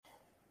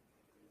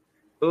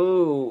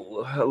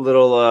Ooh, a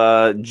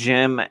little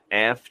gym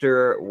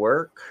after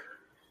work.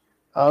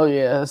 Oh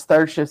yeah, this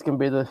third shift can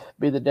be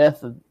the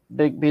death of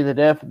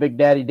Big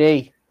Daddy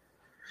D.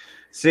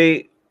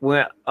 See,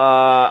 when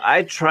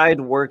I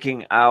tried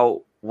working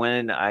out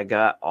when I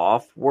got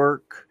off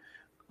work,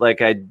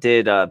 like I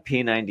did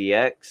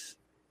P90X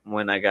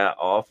when I got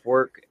off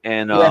work,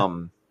 and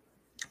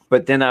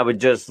but then I would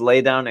just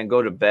lay down and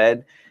go to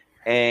bed,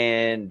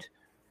 and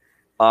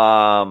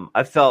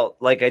I felt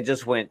like I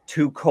just went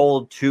too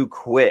cold too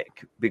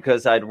quick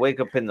because I'd wake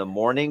up in the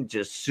morning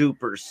just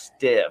super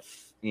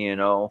stiff, you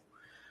know.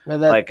 Now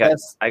Like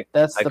that's I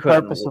the couldn't.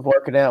 purpose of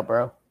working out,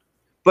 bro.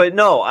 But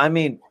no, I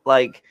mean,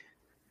 like,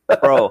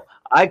 bro,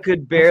 I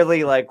could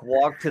barely like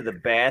walk to the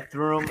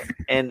bathroom,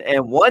 and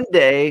one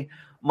day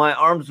my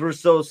arms were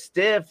so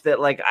stiff that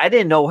like I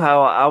didn't know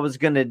how I was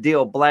gonna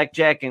deal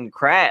blackjack and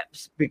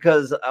craps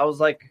because I was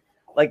like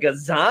a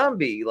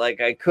zombie.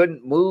 Like I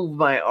couldn't move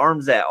my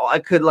arms at all. I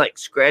could like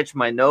scratch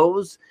my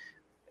nose.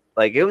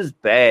 Like it was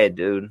bad,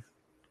 dude.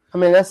 I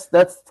mean, that's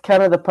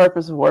kind of the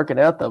purpose of working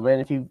out, though, man.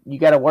 If you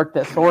got to work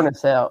that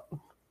soreness out.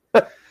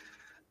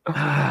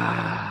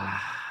 I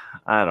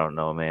don't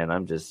know, man.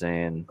 I'm just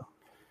saying.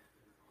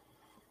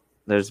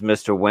 There's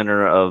Mr.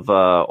 Winner of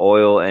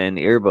oil and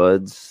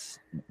earbuds.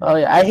 Oh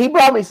yeah, he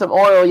brought me some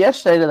oil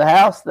yesterday to the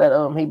house that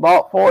he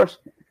bought for us.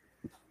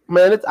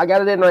 Man, I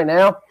got it in right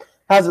now.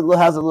 How's it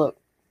look?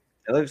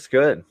 It looks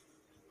good.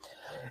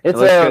 It's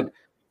good.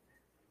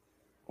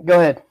 Go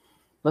ahead.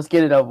 Let's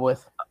get it over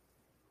with.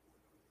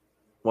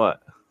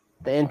 What?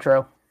 The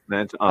intro.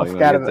 I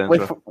forgot about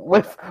it.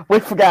 We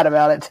forgot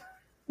about it.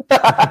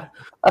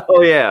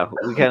 Oh yeah,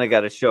 we kind of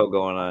got a show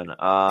going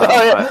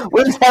on.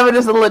 We're just having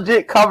this a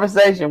legit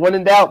conversation. When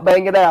in doubt,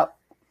 bang it out.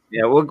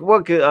 Yeah,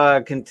 we'll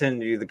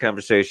continue the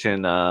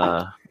conversation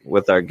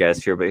with our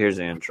guest here, but here's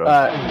the intro.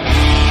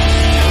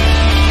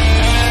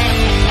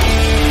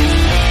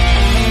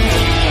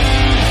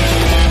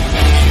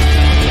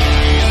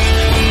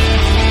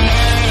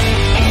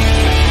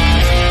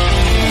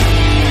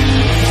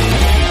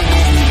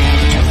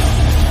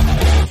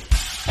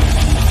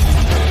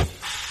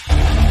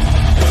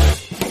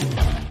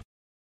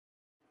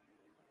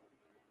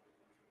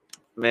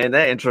 Man,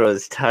 that intro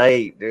is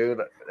tight, dude.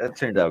 That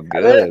turned out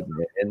good,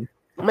 man.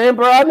 Man,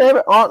 bro,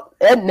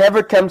 it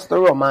never comes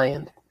through on my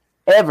end.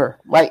 Ever.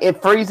 Like,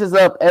 it freezes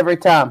up every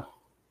time.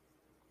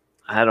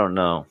 I don't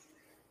know.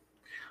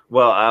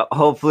 Well,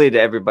 hopefully to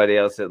everybody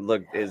else it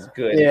looked as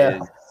good.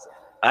 Yeah.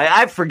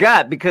 I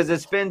forgot because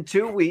it's been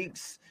 2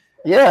 weeks.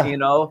 Yeah. You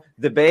know,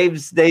 the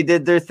babes, they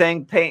did their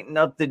thing painting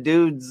up the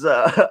dudes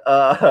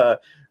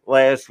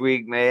last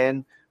week,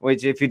 man.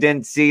 Which, if you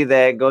didn't see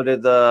that, go to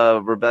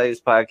the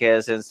Rebellious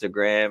Podcast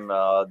Instagram.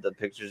 The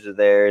pictures are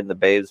there, and the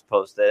babes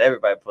posted.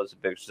 Everybody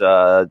posted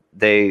pictures.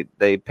 They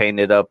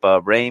painted up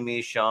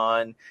Raimi,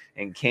 Sean,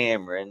 and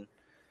Cameron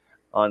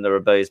on the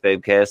Rebellious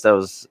Babecast.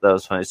 That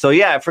was funny. So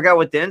yeah, I forgot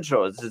what the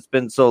intro is. It's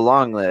been so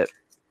long that.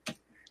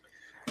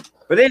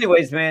 But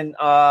anyways, man,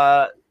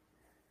 here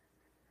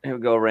we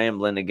go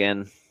rambling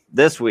again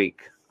this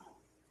week.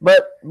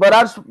 But I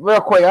just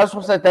real quick, I just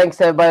want to say thanks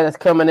to everybody that's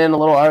coming in a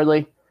little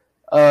early.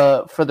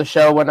 For the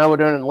show. I know we're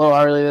doing it a little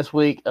early this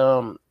week.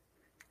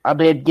 I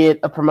did get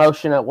a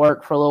promotion at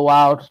work for a little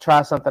while to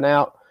try something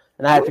out,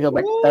 and I had to go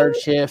back to third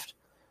shift.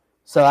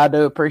 So I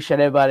do appreciate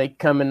everybody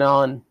coming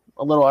on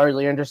a little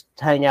earlier and just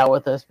hang out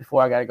with us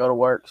before I got to go to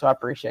work. So I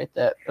appreciate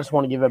that. I just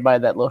want to give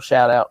everybody that little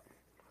shout out.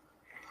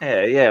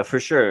 Yeah, for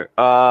sure.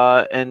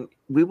 And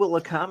we will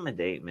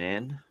accommodate,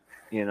 man.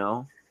 You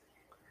know,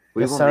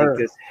 we will make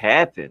this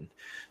happen.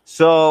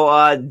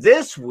 So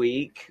this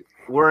week,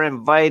 we're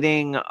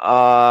inviting 2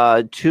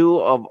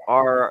 of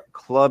our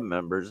club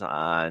members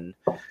on,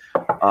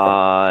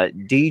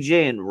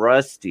 DJ and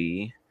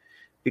Rusty,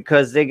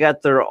 because they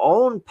got their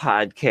own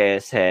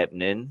podcast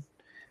happening,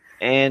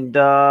 and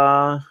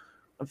I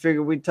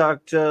figured we'd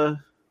talk to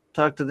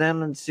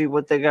them and see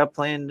what they got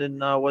planned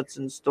and what's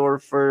in store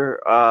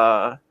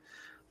for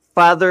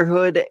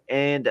Fatherhood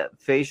and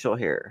Facial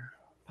Hair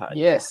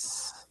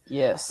podcast.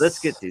 Yes. Let's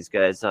get these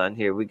guys on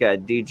here. We got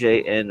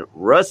DJ and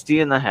Rusty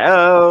in the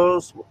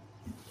house.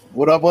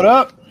 What up? What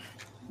up?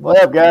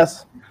 What up,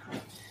 guys?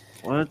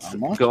 What's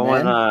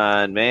going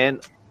on,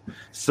 man?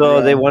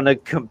 So they want to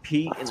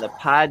compete in the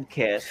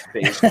podcast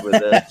space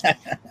with us.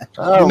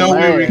 No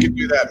way we can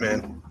do that,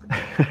 man.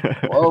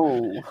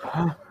 Whoa.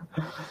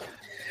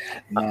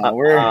 No,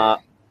 we're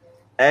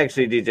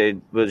actually,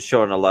 DJ was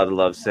showing a lot of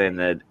love, saying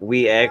that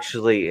we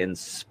actually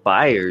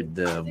inspired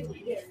them.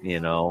 You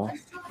know,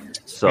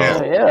 so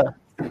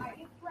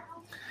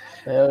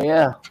hell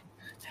yeah.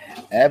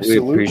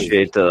 Absolutely. We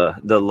appreciate the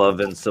love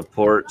and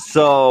support.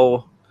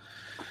 So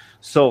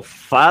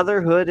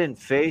fatherhood and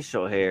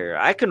facial hair.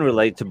 I can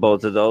relate to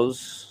both of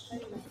those.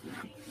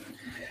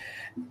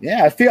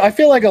 Yeah, I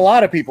feel like a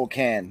lot of people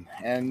can.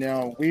 And you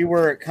know, we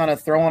were kind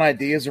of throwing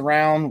ideas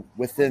around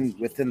within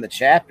the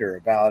chapter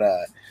about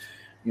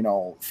you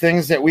know,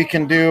 things that we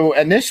can do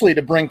initially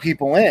to bring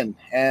people in.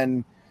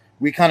 And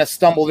we kind of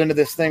stumbled into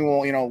this thing.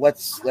 Well,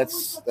 let's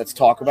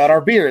talk about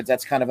our beards.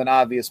 That's kind of an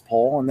obvious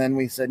poll. And then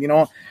we said,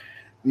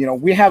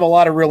 we have a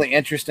lot of really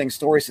interesting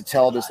stories to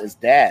tell as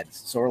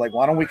dads. So we're like,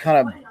 why don't we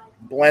kind of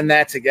blend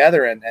that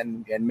together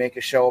and make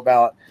a show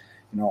about,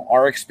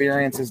 our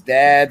experience as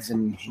dads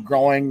and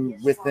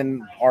growing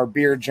within our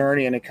beard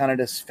journey. And it kind of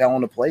just fell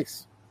into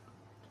place.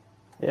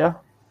 Yeah.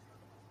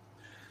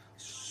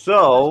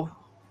 So,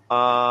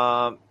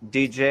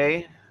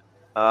 DJ,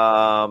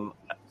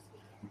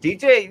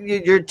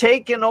 you're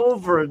taking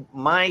over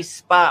my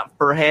spot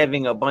for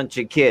having a bunch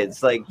of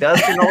kids. Like,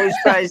 Dustin always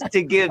tries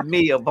to give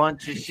me a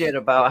bunch of shit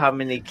about how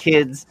many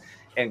kids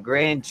and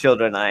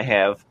grandchildren I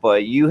have,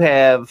 but you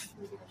have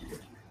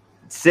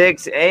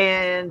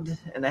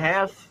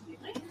 6.5.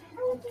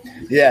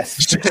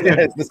 Yes.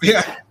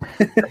 Yeah.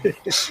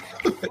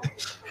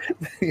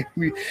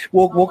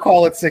 We'll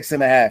call it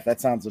 6.5.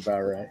 That sounds about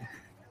right.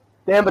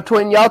 Damn,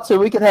 between y'all two,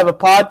 we could have a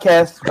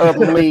podcast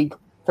league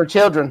for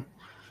children.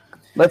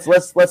 Let's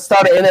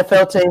start an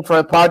NFL team for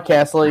a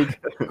podcast league.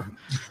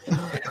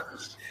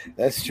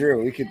 That's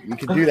true. We could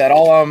do that.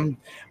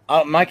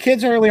 My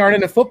kids really aren't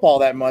into football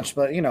that much,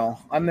 but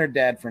I'm their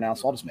dad for now,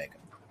 so I'll just make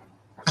them.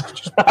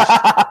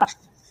 I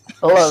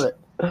love it.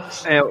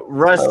 And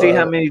Rusty,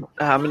 how many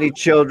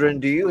children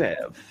do you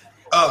have?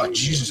 Oh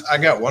Jesus, I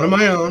got one of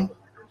my own,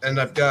 and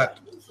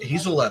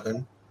he's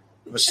 11.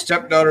 A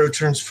stepdaughter who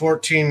turns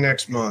 14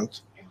 next month.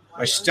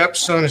 My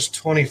stepson is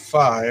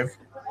 25,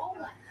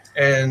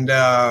 and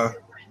I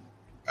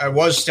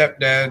was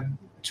stepdad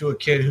to a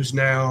kid who's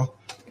now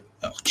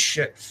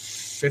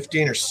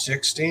 15 or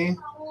 16.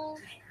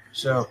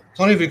 So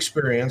plenty of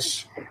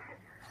experience.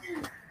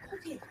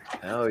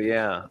 Oh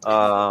yeah.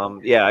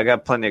 I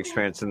got plenty of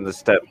experience in the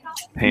step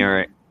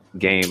parent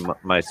game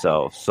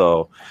myself.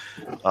 So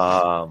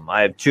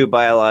I have 2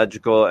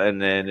 biological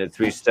and then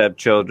 3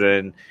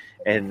 stepchildren,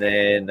 and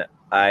then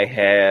I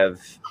have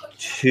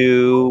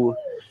 3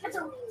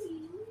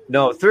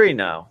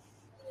 now.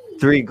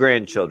 3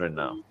 grandchildren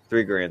now.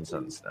 3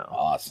 grandsons now.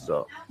 Awesome.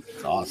 So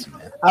it's awesome,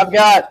 man. I've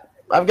got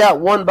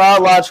 1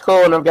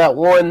 biological and I've got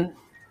 1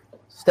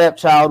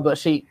 stepchild,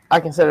 but I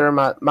consider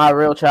her my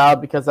real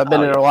child because I've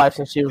been in her life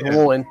since she was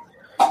 1.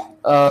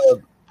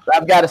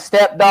 I've got a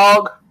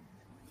stepdog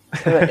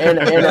and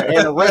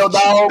a real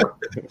dog.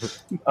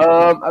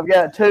 I've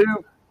got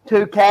two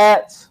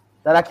cats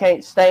that I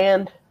can't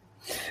stand,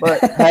 but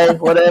hey,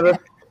 whatever.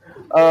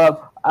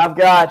 I've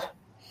got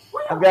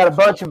a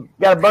bunch of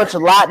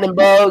lightning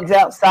bugs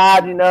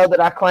outside, that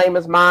I claim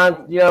as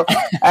mine.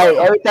 Hey,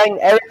 everything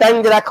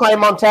that I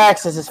claim on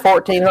taxes is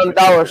 $1,400.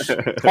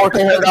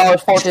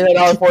 $1,400 for them.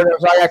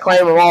 So I got to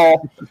claim them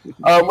all.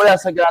 What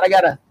else I got?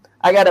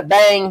 I got a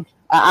bang.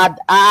 I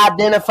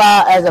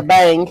identify as a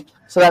bang,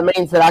 so that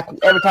means that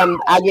every time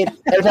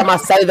I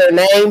say their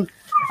name,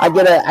 I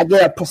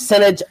get a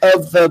percentage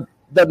of the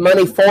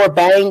money for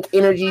Bang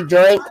energy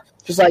drink,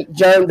 just like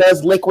Jerm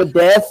does Liquid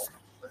Death.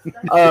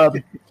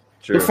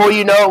 True. Before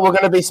you know it, we're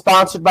going to be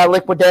sponsored by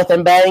Liquid Death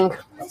and Bang.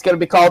 It's going to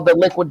be called the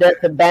Liquid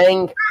Death and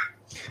Bang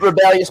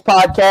Rebellious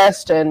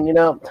Podcast, and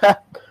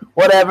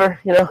whatever,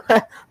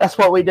 that's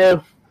what we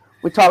do.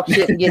 We talk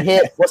shit and get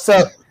hit. What's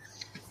up?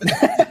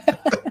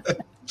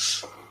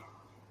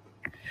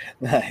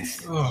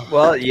 Nice.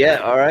 Well, yeah,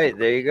 all right,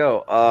 there you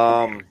go.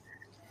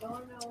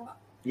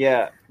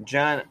 Yeah,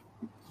 John,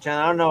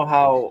 I don't know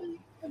how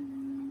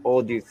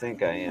old you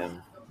think I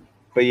am,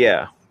 but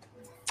yeah,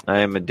 I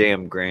am a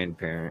damn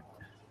grandparent.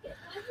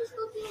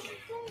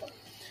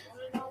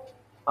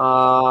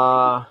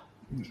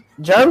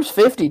 Jerm's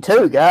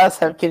 52, guys.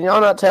 Can y'all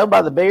not tell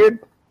by the beard?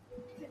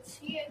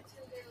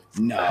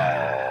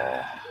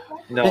 No.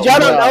 Did y'all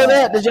not know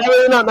that? Did y'all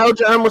really not know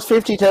Jerm was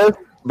 52?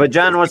 But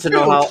John wants to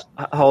know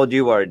how old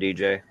you are,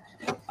 DJ.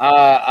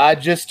 I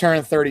just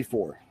turned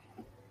 34.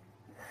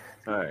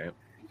 All right.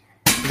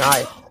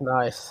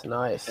 Nice.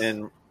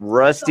 And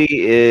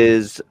Rusty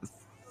is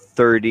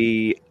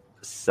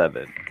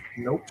 37.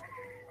 Nope.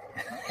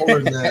 Older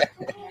than that.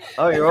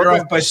 Oh, you're You're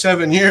older? off by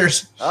 7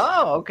 years.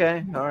 Oh,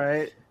 okay. All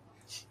right.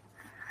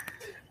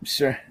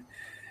 Sure.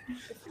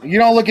 You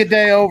don't look a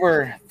day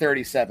over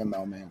 37,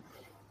 though, man.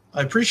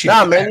 I appreciate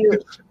Nah, that. man,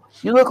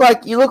 you look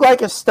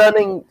like a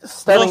stunning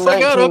Well, if I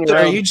got up there,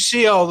 19-year-old. you'd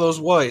see all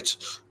those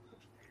whites.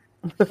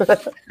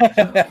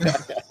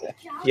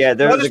 Yeah,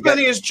 there Not was as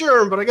many as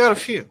Germ, but I got a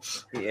few.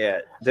 Yeah,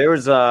 there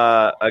was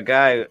a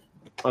guy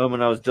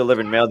when I was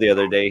delivering mail the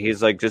other day.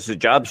 He's like, "Does the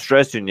job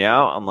stressing you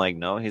out?" I'm like,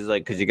 "No." He's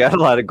like, "Because you got a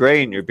lot of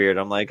gray in your beard."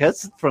 I'm like,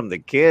 "That's from the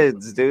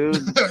kids, dude.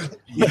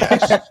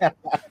 Yes.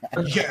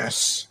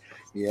 Yes.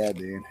 Yeah,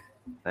 dude.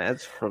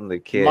 That's from the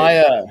kids."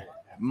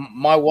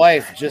 My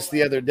wife just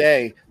the other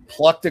day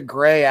plucked a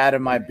gray out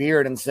of my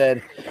beard and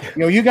said,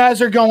 you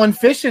guys are going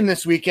fishing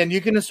this weekend.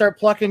 You can start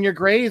plucking your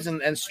grays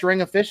and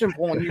string a fishing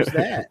pole and use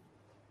that.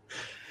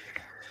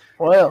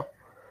 Well,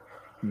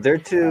 They're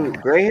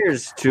gray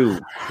hair's too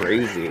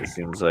crazy. It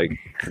seems like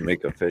to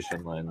make a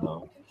fishing line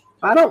though.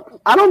 I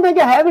don't think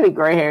I have any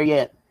gray hair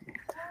yet.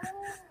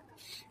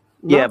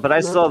 Yeah, but I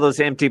saw those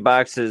empty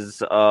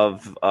boxes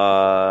of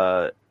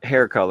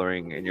hair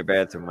coloring in your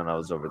bathroom when I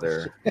was over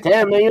there.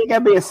 Damn, man, you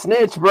gotta be a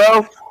snitch,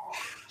 bro.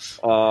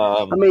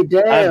 Damn.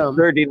 I'm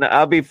 30.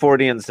 I'll be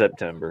 40 in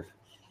September.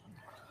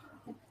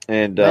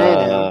 And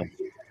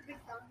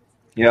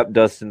yep,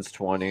 Dustin's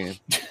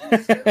 20.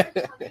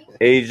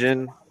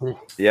 Asian.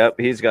 Yep,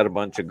 he's got a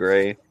bunch of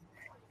gray.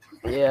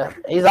 Yeah,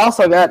 he's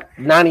also got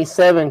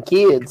 97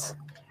 kids.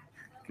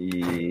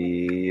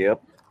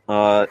 Yep.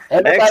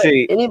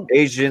 Actually,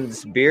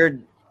 Asian's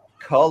beard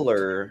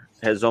color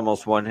has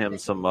almost won him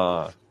some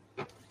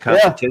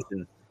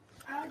competition.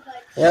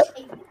 Yep.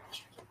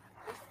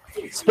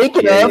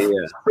 Speaking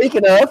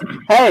of,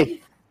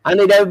 hey, I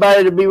need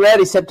everybody to be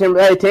ready. September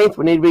 18th,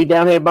 we need to be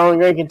down here in Bowling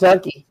Green,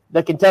 Kentucky.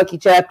 The Kentucky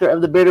chapter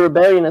of the Bearded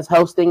Rebellion is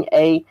hosting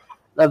a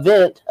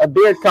event, a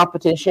beard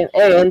competition,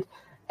 and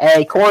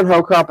a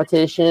cornhole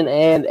competition,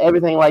 and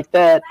everything like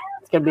that.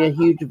 It's going to be a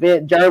huge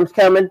event. Jerm's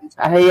coming.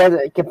 He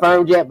hasn't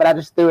confirmed yet, but I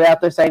just threw it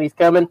out there saying he's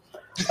coming.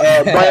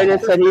 Brandon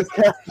said he's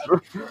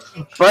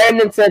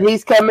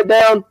coming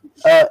down.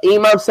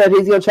 Emo said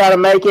he's going to try to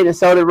make it, and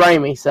so did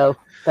Ramey. So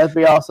that'd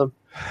be awesome.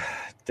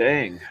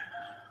 Dang.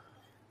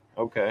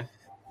 Okay.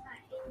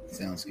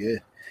 Sounds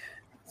good.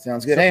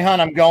 Hey,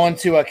 hon, I'm going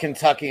to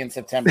Kentucky in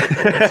September.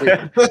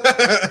 There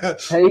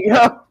you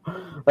go.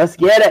 Let's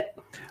get it.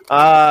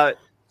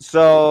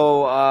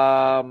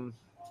 So,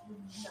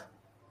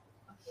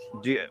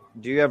 do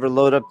you ever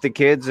load up the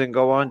kids and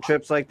go on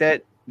trips like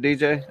that,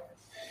 DJ?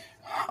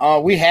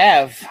 We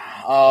have.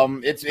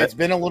 It's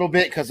been a little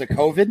bit because of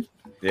COVID.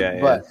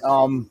 Yeah. But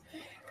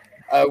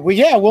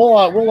we'll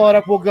load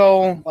up. We'll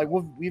go.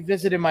 We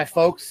visited my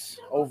folks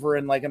over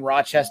in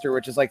Rochester,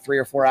 which is 3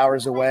 or 4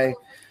 hours away.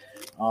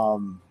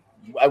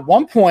 At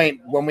one point,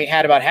 when we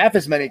had about half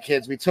as many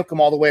kids, we took them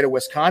all the way to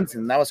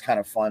Wisconsin. That was kind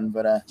of fun.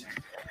 But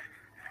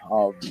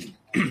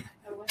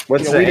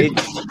what's the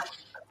age?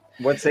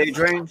 What's the age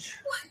range?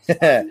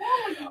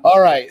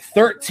 All right,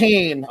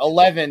 13,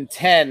 11,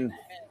 10,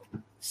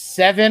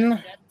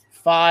 7,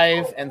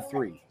 5, and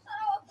 3.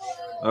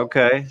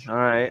 Okay, all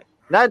right.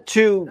 Not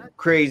too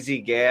crazy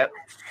gap,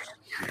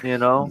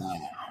 No,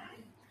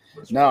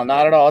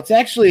 not at all. It's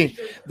actually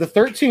the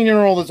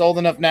 13-year-old is old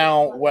enough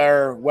now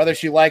where whether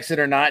she likes it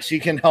or not, she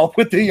can help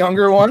with the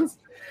younger ones.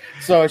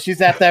 So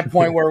she's at that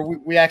point where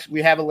we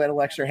have a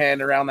little extra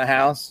hand around the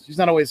house. She's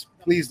not always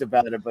pleased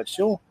about it, but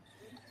she's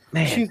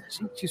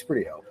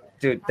pretty helpful.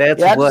 Dude,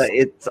 that's what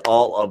it's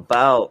all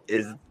about,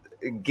 is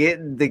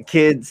getting the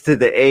kids to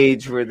the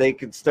age where they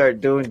can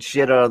start doing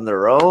shit on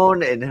their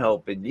own and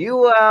helping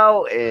you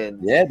out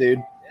and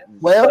dude.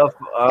 Stuff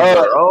on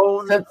their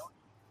own.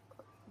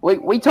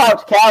 We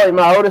talked Callie,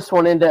 my oldest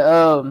one,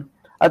 into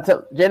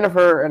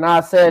Jennifer and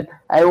I said,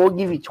 hey, we'll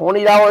give you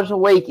 $20 a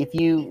week if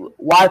you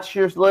watch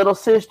your little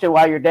sister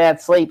while your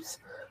dad sleeps.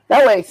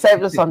 That way it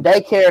saves us on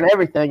daycare and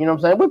everything. You know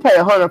what I'm saying? We pay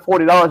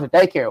 $140 a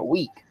daycare a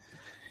week.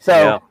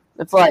 So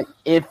it's like,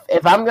 if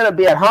I'm going to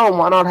be at home,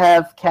 why not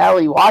have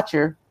Callie watch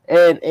her?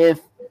 And if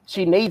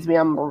she needs me,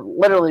 I'm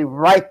literally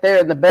right there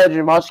in the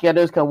bedroom. All she got to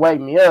do is come wake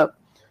me up.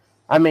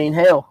 I mean,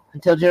 hell,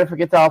 until Jennifer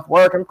gets off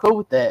work, I'm cool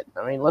with that.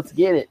 I mean, let's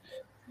get it.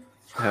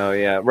 Oh,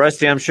 yeah.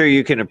 Rusty, I'm sure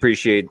you can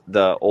appreciate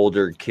the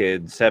older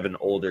kids, having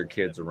older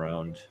kids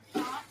around.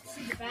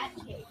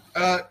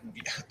 I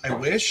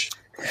wish.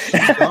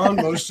 She's gone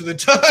most of the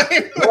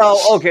time. Well,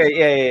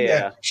 okay.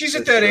 Yeah. She's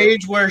at that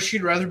age where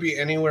she'd rather be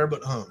anywhere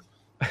but home.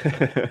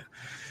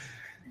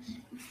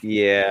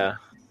 Yeah.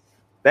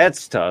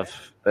 That's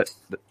tough. That's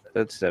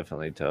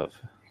definitely tough.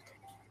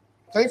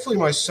 Thankfully,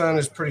 my son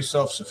is pretty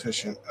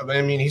self-sufficient. I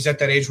mean, he's at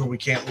that age where we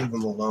can't leave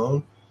him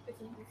alone.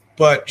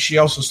 But she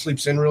also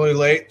sleeps in really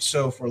late,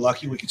 so if we're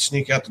lucky, we could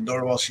sneak out the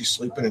door while she's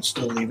sleeping and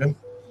still leave him.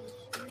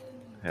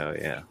 Hell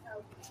yeah!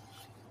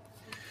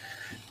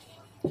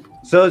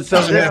 So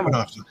doesn't happen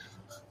often.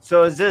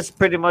 So is this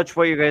pretty much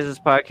what your guys'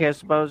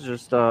 podcast about?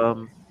 Just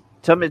tell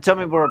me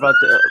more about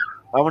the.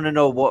 I want to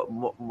know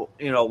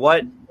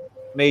what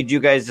made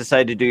you guys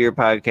decide to do your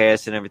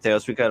podcast and everything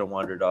else. We kind of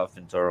wandered off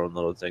into our own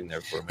little thing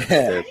there for a minute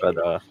there, but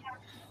I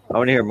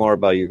want to hear more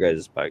about you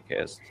guys'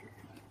 podcast.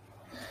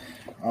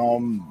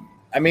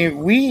 I mean,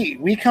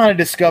 we kind of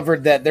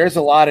discovered that there's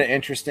a lot of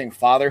interesting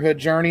fatherhood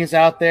journeys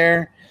out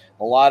there,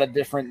 a lot of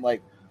different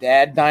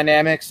dad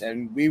dynamics,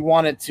 and we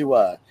wanted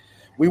to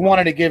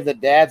give the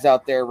dads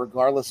out there,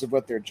 regardless of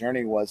what their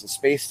journey was, a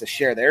space to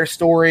share their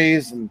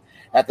stories, and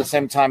at the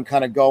same time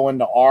kind of go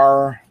into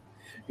our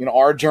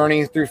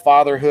journey through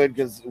fatherhood,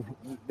 because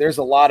there's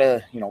a lot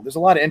of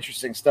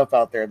interesting stuff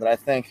out there that I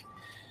think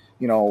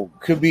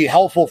could be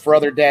helpful for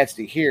other dads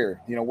to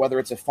hear, whether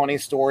it's a funny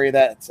story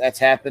that's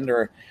happened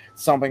or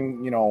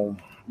something,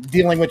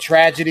 dealing with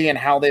tragedy and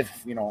how they've,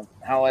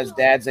 how as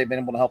dads, they've been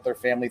able to help their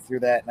family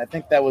through that. And I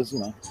think that was,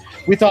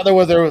 we thought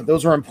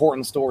those were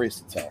important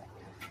stories to tell.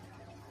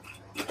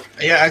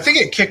 Yeah. I think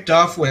it kicked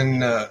off when,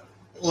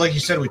 like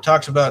you said, we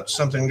talked about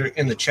something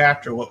in the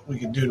chapter, what we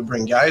could do to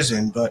bring guys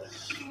in, but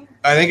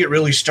I think it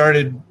really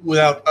started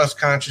without us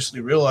consciously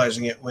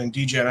realizing it when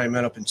DJ and I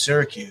met up in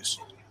Syracuse.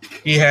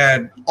 he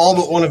had all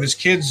but one of his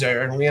kids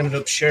there, and we ended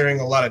up sharing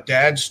a lot of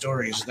dad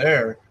stories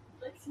there.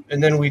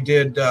 And then we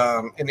did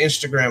an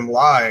Instagram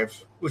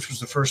Live, which was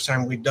the first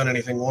time we'd done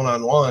anything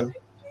one-on-one.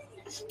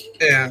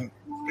 And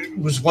it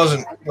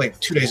wasn't like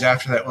 2 days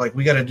after that, like,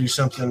 we got to do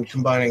something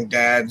combining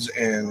dads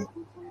and,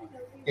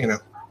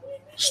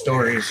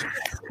 stories.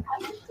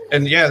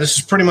 And, yeah, this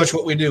is pretty much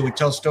what we do. We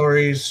tell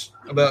stories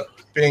about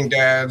being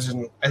dads.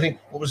 And I think,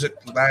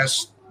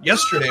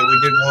 yesterday we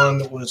did one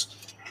that was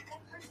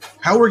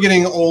how we're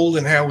getting old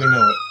and how we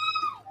know it.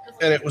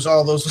 And it was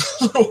all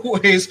those little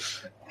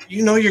ways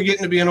you're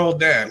getting to be an old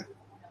dad.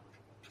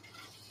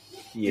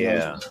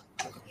 Yeah.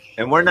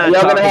 And we're not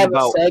talking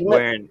about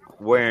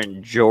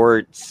wearing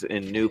jorts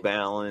and New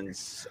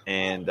Balance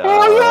and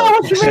oh yeah,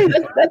 what you mean?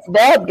 That's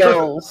dad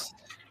goals.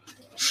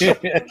 So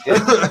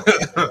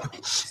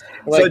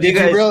do you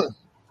guys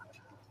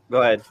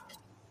go ahead?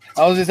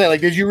 I was gonna say,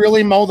 did you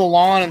really mow the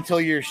lawn until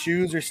your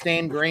shoes are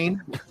stained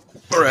green?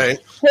 All right.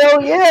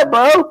 Hell yeah,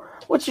 bro.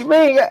 What you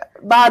mean?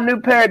 Buy a new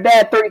pair of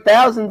Dad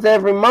 3000s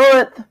every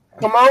month.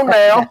 Come on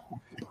now.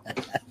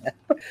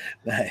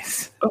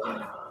 Nice.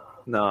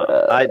 No,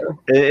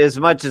 as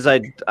much as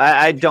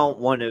I don't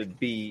want to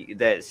be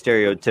that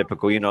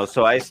stereotypical,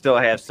 so I still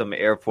have some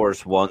Air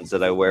Force Ones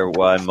that I wear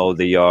while I mow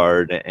the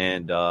yard,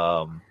 and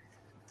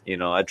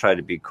I try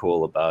to be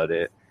cool about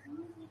it.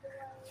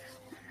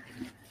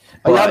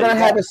 Are y'all gonna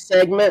have a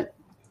segment?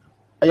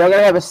 Are y'all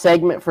gonna have a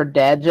segment for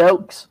dad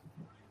jokes?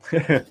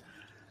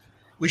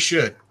 We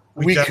should.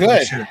 We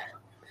could. Should.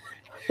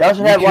 Y'all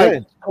should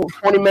have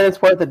 20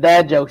 minutes worth of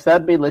dad jokes.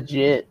 That'd be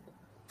legit.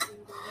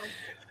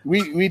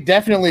 We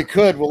definitely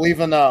could. We'll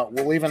even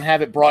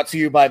have it brought to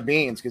you by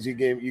Beans because you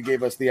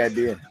gave us the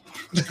idea.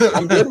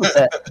 I'm good with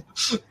that.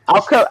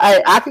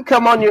 I could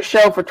come on your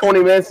show for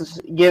 20 minutes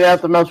and get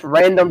out the most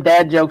random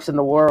dad jokes in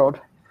the world.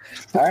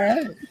 All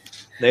right.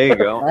 There you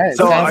go. All right.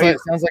 So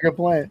sounds like a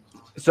plan.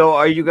 So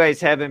are you guys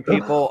having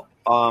people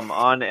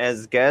on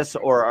as guests,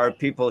 or are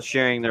people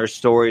sharing their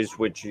stories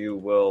which you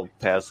will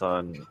pass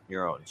on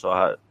your own? So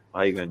how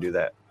are you going to do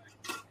that?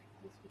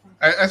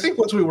 I think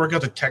once we work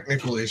out the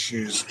technical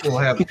issues, we'll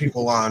have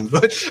people on.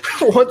 But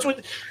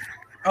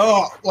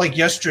like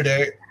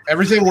yesterday,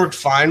 everything worked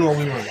fine while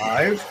we were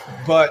live,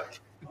 but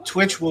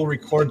Twitch will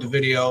record the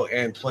video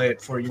and play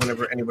it for you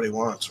whenever anybody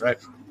wants, right?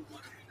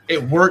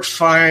 It worked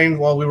fine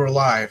while we were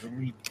live.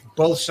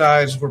 Both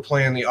sides were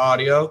playing the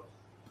audio.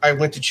 I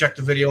went to check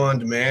the video on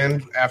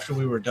demand after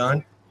we were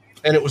done,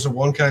 and it was a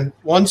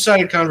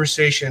one-sided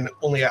conversation.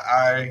 Only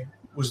I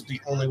was the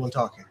only one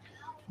talking.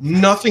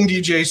 Nothing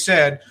DJ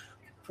said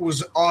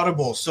was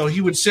audible, so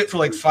he would sit for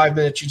like 5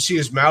 minutes. You'd see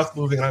his mouth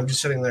moving, and I'm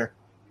just sitting there.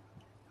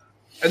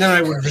 And then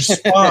I would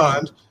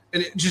respond,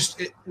 and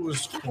it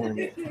was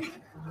horrible.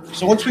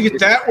 So once we get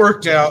that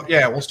worked out,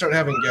 yeah, we'll start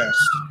having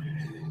guests.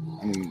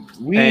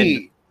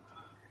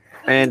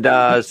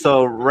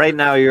 So right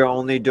now you're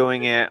only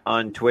doing it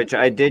on Twitch.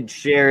 I did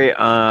share it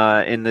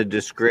in the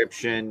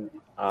description.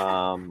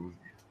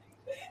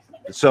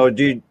 So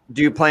do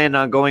you plan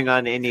on going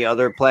on any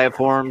other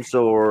platforms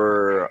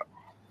or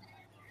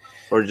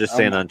just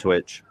staying on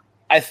Twitch?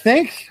 I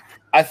think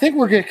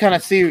we're gonna kind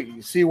of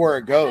see where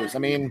it goes. I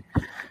mean,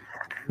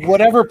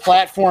 whatever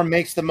platform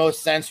makes the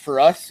most sense for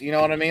us, you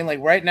know what I mean? Like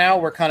right now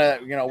we're kind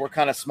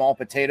of small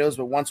potatoes,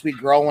 but once we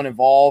grow and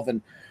evolve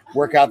and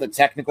work out the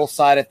technical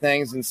side of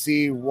things and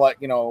see what,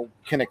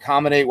 can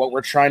accommodate what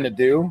we're trying to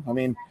do. I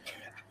mean,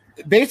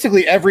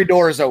 basically every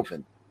door is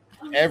open.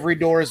 Every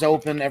door is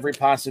open. Every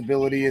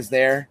possibility is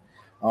there.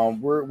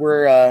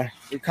 We're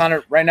kind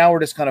of right now we're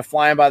just kind of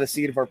flying by the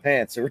seat of our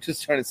pants. So we're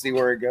just trying to see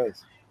where it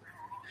goes.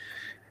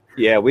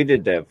 Yeah, we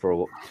did that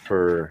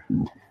for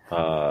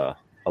a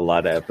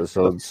lot of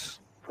episodes.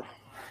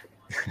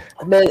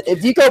 I mean,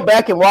 if you go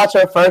back and watch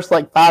our first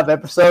 5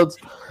 episodes,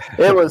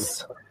 it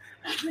was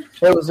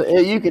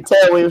you could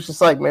tell we was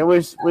just like, man, we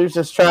was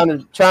just trying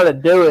to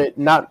do it,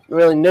 not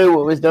really knew what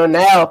we was doing.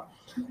 Now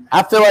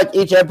I feel like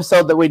each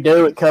episode that we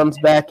do, it comes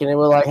back and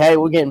we're like, hey,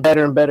 we're getting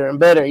better and better and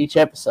better each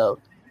episode.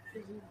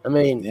 I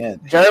mean, yeah.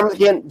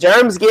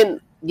 Germ's getting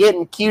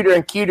cuter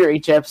and cuter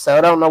each episode.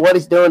 I don't know what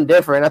he's doing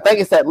different. I think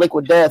it's that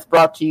Liquid Death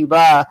brought to you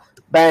by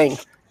Bang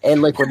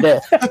and Liquid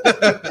Death.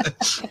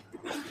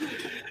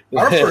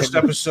 Our first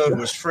episode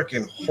was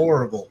freaking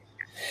horrible.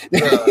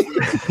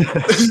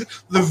 The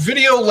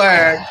video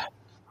lag,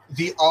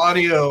 the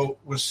audio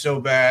was so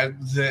bad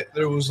that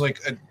there was like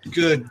a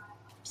good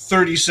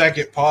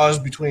 30-second pause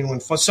between when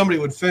somebody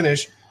would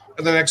finish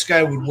and the next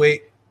guy would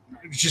wait.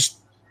 Just,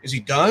 is he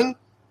done?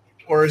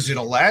 Or is it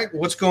a lag?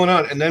 What's going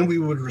on? And then we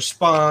would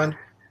respond.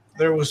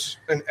 There was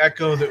an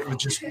echo that would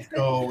just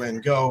go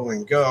and go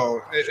and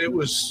go. It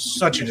was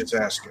such a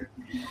disaster.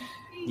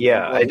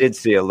 Yeah, I did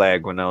see a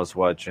lag when I was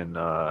watching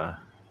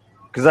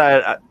because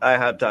I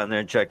hopped on there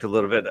and checked a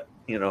little bit,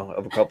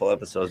 of a couple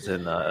episodes,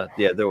 and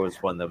there was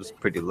one that was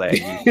pretty laggy.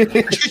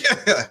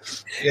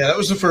 yeah, that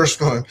was the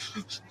first one.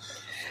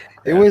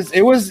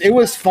 It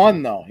was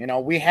fun though.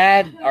 We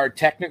had our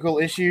technical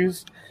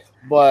issues,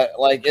 but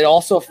it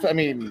also, I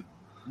mean,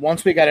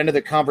 once we got into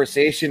the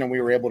conversation and we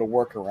were able to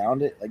work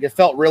around it, like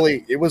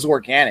it was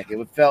organic.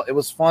 It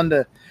was fun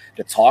to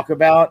talk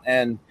about,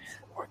 and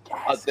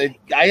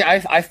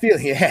I feel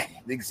yeah,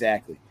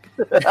 exactly.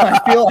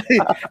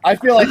 I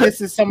feel like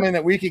this is something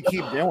that we could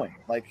keep doing.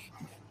 Like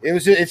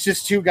it's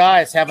just two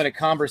guys having a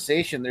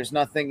conversation. There's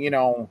nothing,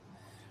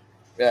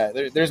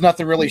 there's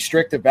nothing really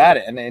strict about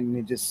it, and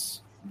you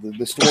just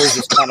the stories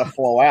just kind of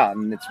flow out,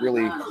 and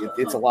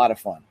it's a lot of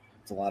fun.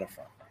 It's a lot of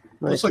fun.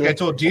 It's like I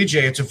told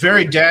DJ, it's a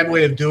very dad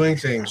way of doing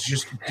things.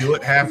 Just do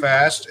it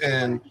half-assed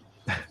and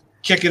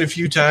kick it a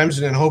few times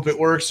and then hope it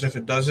works. And if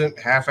it doesn't,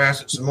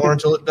 half-ass it some more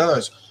until it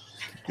does.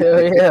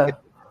 Hell yeah.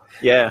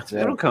 Yeah,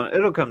 it'll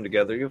come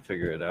together. You'll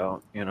figure it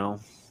out,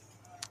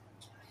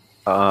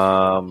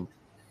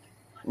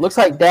 Looks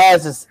like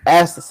Daz has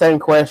asked the same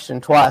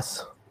question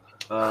twice.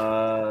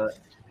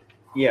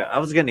 Yeah, I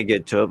was gonna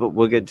get to it, but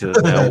we'll get to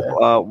it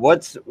now.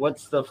 What's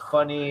the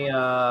funny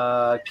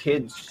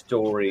kid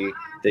story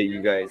that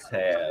you guys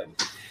have?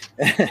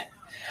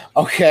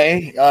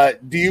 Okay.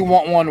 Do you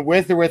want one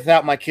with or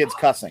without my kids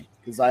cussing?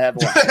 Because I have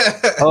one.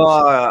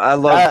 I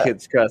love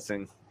kids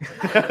cussing.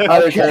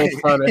 Okay.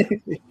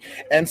 Funny.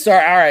 And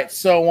sorry, all right.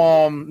 So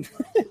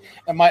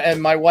and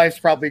my wife's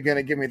probably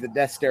gonna give me the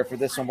death stare for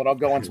this one, but I'll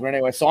go into it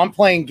anyway. So I'm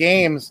playing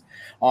games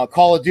on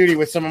Call of Duty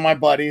with some of my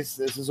buddies.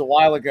 This is a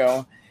while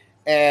ago.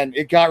 And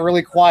it got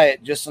really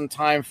quiet just in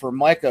time for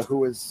Micah, who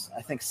was,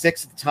 I think,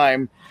 6 at the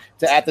time,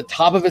 to at the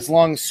top of his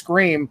lungs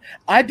scream,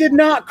 "I did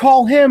not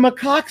call him a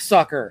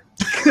cocksucker."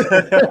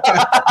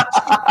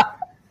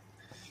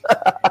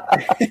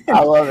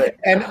 I love it.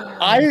 And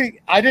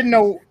I didn't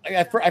know,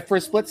 for a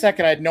split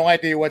second, I had no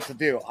idea what to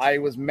do. I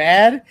was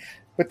mad,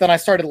 but then I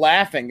started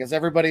laughing because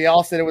everybody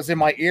else that it was in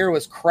my ear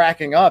was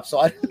cracking up.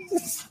 So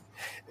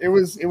it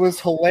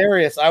was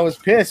hilarious. I was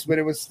pissed, but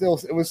it was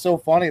so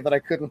funny that I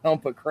couldn't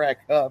help but crack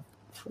up.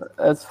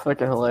 That's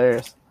fucking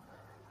hilarious.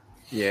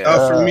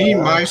 Yeah. For me,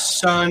 my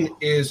son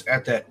is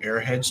at that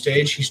airhead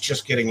stage. He's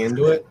just getting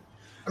into it.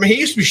 I mean, he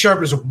used to be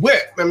sharp as a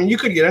whip. I mean, you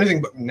could get anything,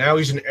 but now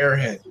he's an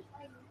airhead.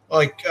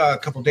 Like a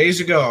couple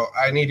days ago,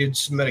 I needed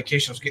some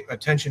medication. I was getting a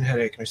tension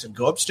headache, and I said,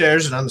 "Go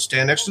upstairs and on the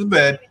stand next to the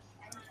bed,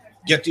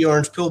 get the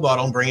orange pill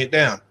bottle and bring it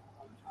down."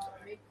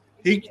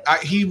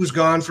 He was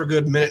gone for a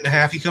good minute and a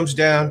half. He comes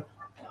down,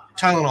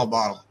 Tylenol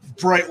bottle,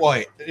 bright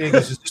white. And he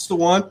goes, "Is this the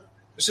one?"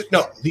 I said,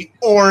 "No, the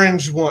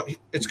orange one.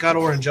 It's got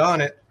orange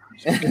on it.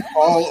 It's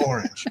all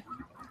orange."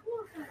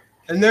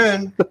 And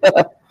then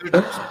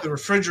the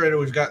refrigerator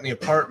we've got in the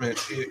apartment,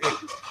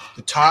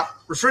 the top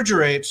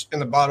refrigerates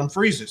and the bottom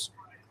freezes,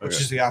 which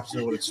is the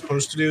opposite of what it's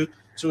supposed to do.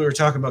 So we were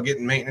talking about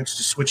getting maintenance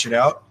to switch it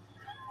out.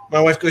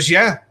 My wife goes,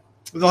 "Yeah,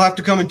 they'll have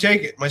to come and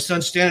take it." My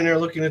son's standing there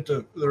looking at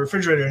the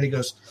refrigerator, and he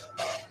goes,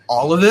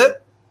 "All of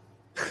it?"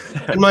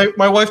 And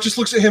my wife just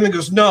looks at him and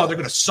goes, "No, they're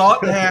going to saw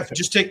it in half and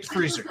just take the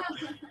freezer."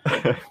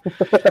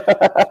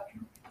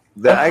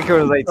 I can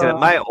relate to that.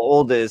 My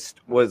oldest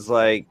was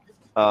like,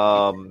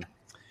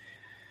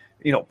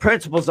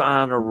 principal's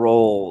on a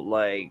roll,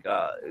 like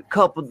a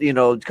couple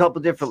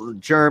different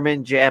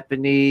German,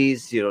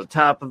 Japanese,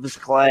 top of his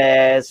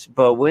class.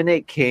 But when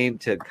it came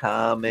to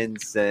common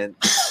sense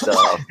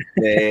stuff,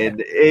 man,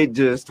 it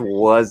just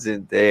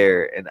wasn't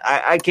there. And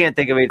I can't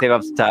think of anything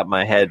off the top of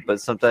my head, but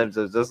sometimes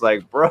it's just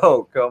like,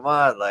 bro, come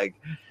on, like,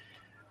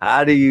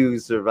 how do you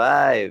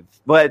survive?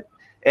 But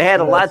it had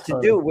a lot to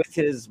do with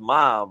his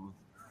mom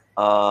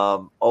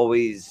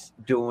always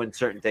doing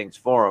certain things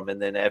for him, and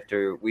then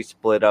after we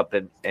split up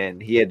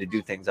and he had to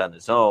do things on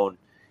his own,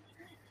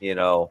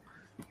 there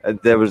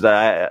was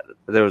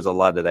a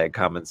lot of that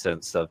common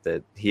sense stuff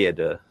that he had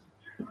to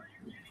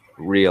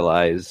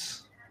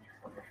realize.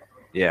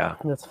 Yeah,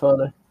 that's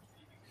funny.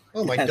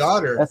 Oh, my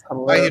daughter!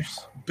 I had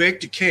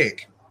baked a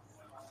cake,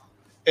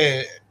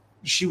 and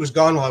she was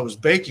gone while I was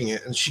baking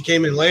it, and she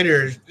came in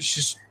later.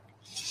 She's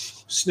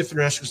sniffing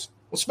around. She goes,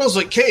 "Well, it smells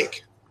like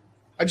cake."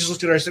 I just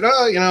looked at her. I said,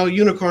 "Oh,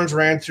 unicorns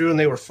ran through and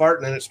they were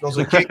farting, and it smells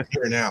like cake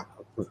here now."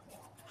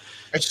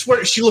 I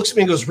swear, she looks at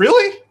me and goes,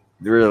 "Really?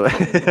 Really?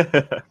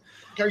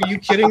 Are you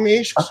kidding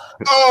me?" She goes,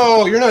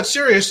 "Oh, you're not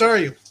serious, are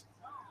you?"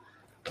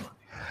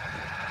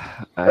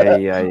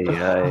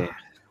 Aye.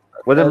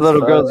 What them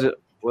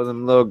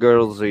little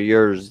girls are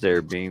yours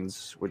there,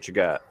 Beans? What you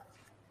got?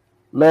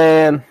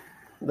 Man,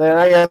 then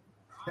I got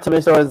too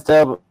many stories to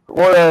tell, but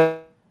one of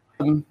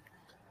them,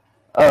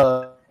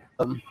 I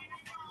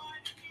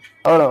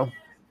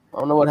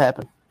don't know what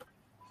happened.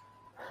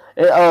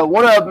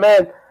 One of them,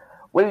 man,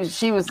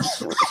 she was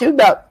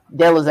about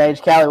Della's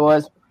age, Callie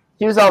was.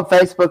 She was on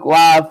Facebook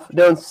Live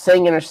doing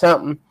singing or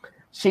something.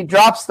 She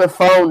drops the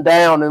phone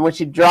down, and when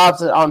she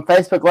drops it on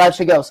Facebook Live,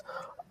 she goes,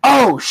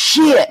 "Oh,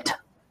 shit."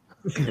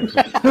 Me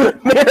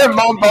and her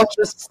mom both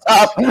just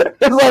stopped.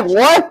 It's like,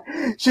 what?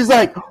 She's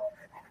like,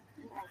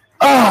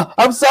 "Oh,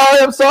 I'm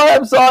sorry.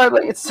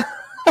 Like, it's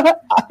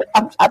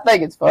I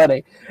think it's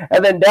funny.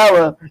 And then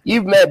Della,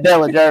 you've met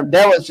Della, Jerm.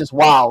 Della's just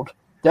wild.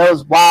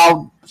 Della's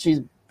wild.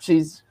 She's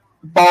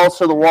balls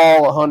to the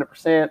wall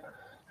 100%.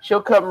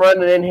 She'll come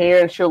running in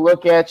here and she'll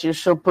look at you.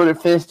 She'll put her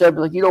fist up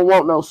like, "You don't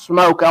want no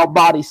smoke. I'll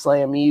body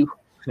slam you."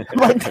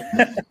 Like,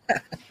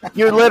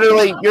 you're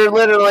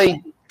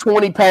literally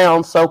 20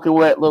 pounds soaking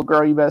wet, little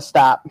girl. You better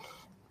stop.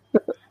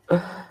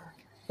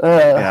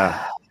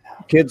 Yeah,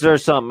 kids are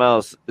something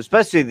else,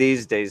 especially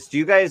these days. Do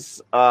you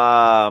guys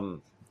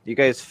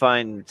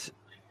find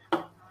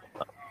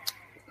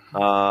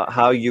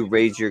how you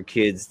raise your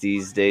kids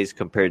these days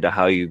compared to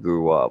how you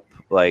grew up?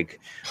 Like,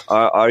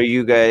 are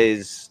you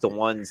guys the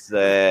ones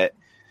that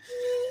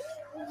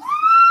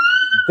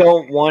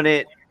don't want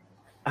it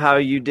how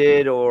you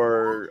did,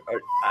 or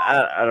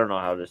I don't know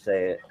how to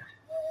say it.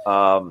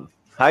 How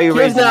you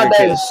raise your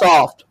kids? Are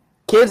soft.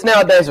 Kids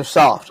nowadays are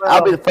soft.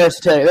 I'll be the first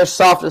to tell you, they're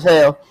soft as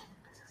hell,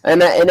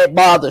 and it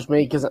bothers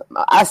me because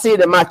I see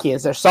it in my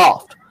kids. They're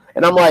soft,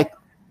 and I'm like,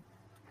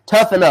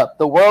 toughen up.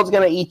 The world's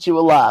gonna eat you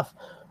alive.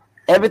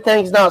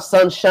 Everything's not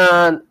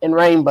sunshine and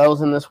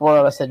rainbows in this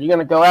world. I said, you're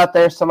gonna go out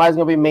there. Somebody's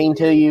gonna be mean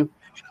to you.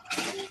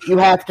 You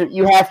have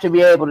to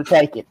be able to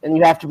take it, and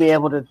you have to be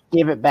able to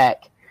give it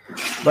back.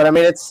 But I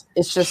mean, it's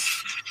just,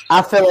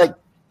 I feel like,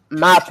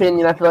 my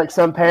opinion, I feel like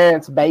some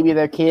parents baby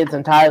their kids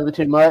entirely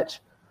too much.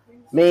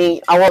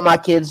 Me, I want my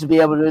kids to be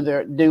able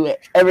to do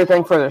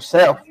everything for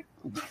themselves.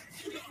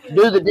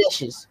 Do the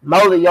dishes,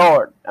 mow the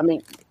yard. I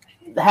mean,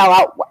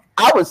 how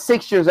I was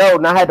 6 years old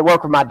and I had to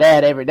work with my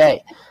dad every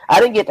day. I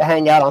didn't get to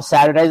hang out on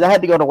Saturdays. I had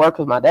to go to work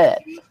with my dad.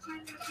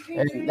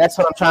 And that's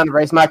what I'm trying to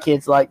raise my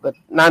kids like. But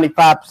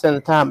 95% of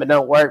the time it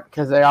don't work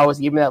because they always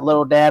give me that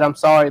little dad, I'm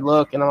sorry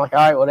look. And I'm like, all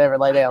right, whatever,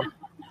 lay down.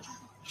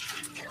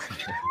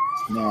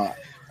 No,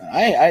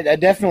 I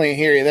definitely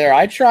hear you there.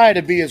 I try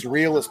to be as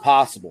real as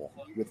possible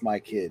with my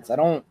kids. I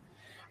don't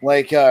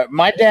like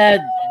my dad.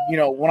 You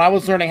know, when I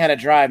was learning how to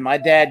drive, my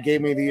dad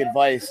gave me the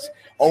advice: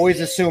 always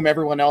assume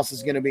everyone else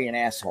is going to be an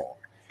asshole.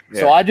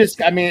 Yeah. So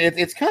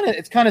it's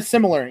kind of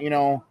similar, you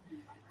know.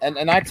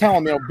 And I tell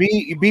them, you know,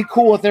 be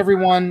cool with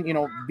everyone. You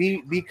know,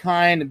 be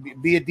kind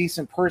and be a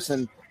decent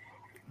person.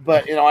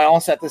 But you know, I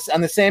also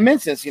on the same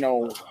instance, you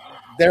know,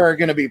 there are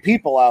going to be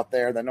people out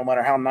there that no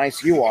matter how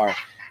nice you are,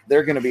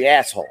 they're going to be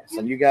assholes.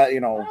 And you got, you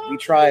know, we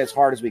try as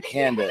hard as we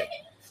can to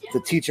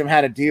teach them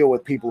how to deal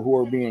with people who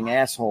are being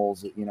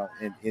assholes. You know,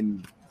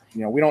 in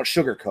you know, we don't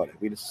sugarcoat it.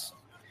 We just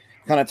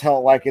kind of tell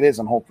it like it is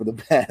and hope for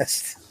the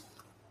best.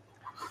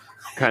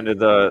 Kind of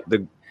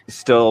the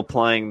still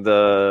applying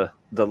the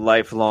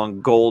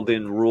lifelong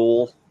golden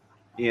rule,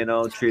 you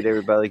know, treat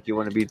everybody like you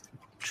want to be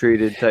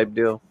treated type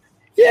deal.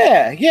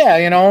 Yeah,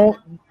 you know,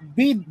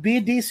 be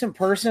a decent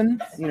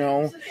person, you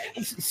know,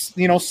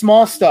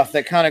 small stuff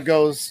that kind of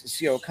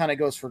goes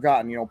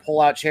forgotten, you know,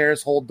 pull out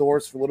chairs, hold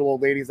doors for little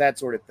old ladies, that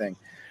sort of thing.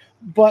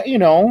 But, you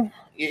know,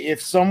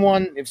 if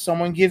someone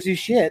gives you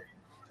shit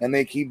and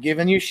they keep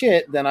giving you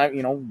shit, then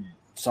you know,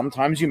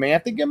 sometimes you may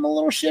have to give them a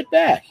little shit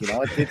back, you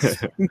know,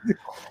 it's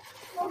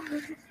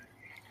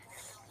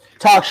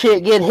talk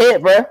shit, get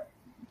hit, bro.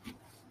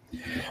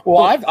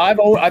 Well,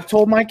 I've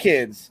told my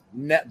kids,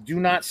 do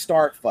not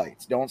start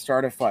fights. Don't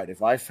start a fight.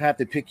 If I have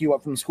to pick you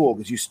up from school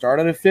because you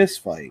started a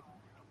fist fight,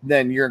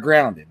 then you're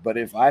grounded. But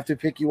if I have to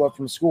pick you up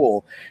from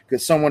school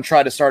because someone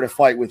tried to start a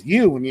fight with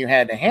you and you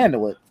had to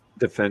handle it,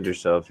 defend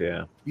yourself.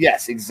 Yeah.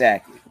 Yes,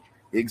 exactly.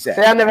 See,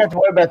 I never have to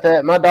worry about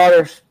that. My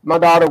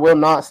daughter will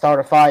not start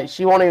a fight.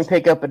 She won't even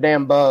pick up a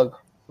damn bug.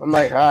 I'm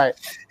like, all right.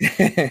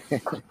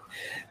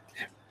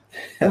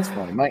 That's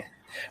funny.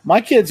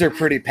 My kids are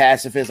pretty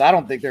pacifist. I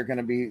don't think they're going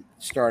to be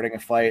starting a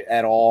fight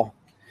at all.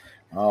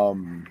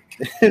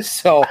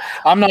 So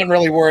I'm not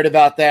really worried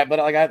about that. But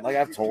like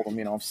I've told them,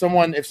 you know, if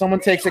someone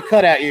takes a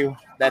cut at you,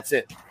 that's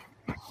it.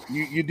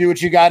 You do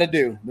what you got to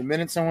do. The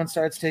minute someone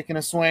starts taking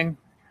a swing,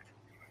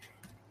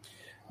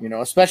 you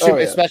know,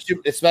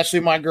 especially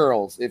my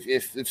girls.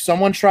 If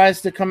someone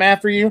tries to come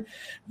after you,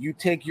 you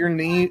take your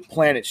knee,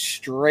 plant it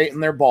straight in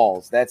their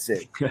balls. That's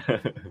it.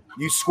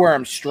 You square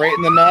them straight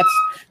in the nuts,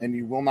 and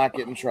you will not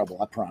get in trouble.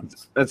 I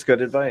promise. That's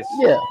good advice.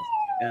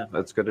 Yeah,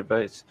 that's good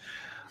advice.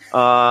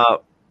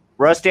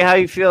 Rusty, how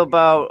you feel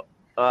about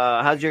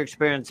how's your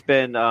experience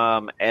been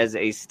as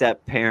a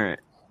step parent?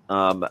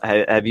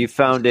 Have you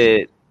found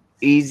it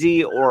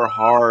easy or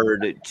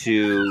hard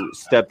to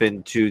step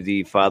into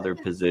the father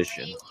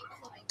position?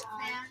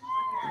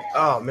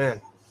 Oh, man.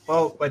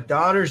 Well, my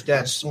daughter's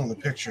dad's still in the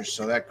picture,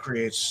 so that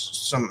creates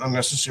some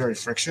unnecessary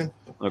friction.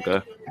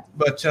 Okay.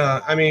 But,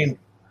 I mean,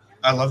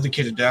 I love the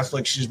kid to death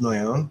like she's my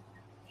own.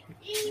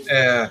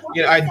 Yeah,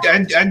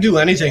 I'd do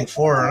anything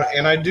for her,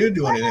 and I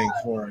do anything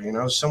for her. You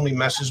know, somebody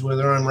messes with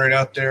her, I'm right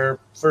out there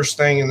first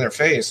thing in their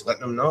face,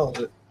 letting them know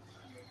that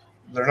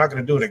they're not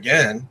going to do it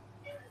again.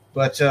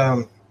 But,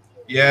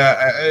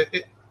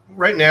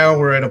 right now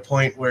we're at a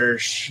point where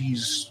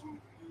she's,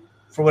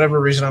 for whatever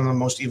reason, I'm the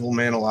most evil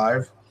man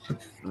alive.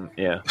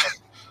 Yeah.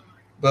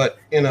 But,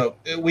 you know,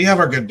 we have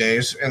our good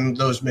days, and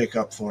those make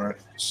up for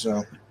it.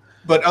 So,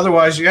 but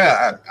otherwise,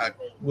 I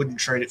wouldn't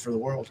trade it for the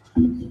world.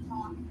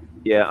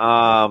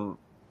 Yeah.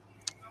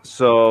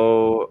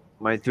 So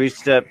my 3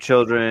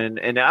 stepchildren,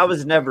 and I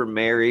was never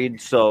married,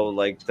 so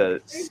like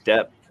the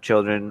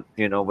stepchildren,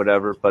 you know,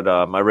 whatever. But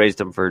I raised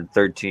them for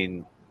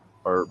 13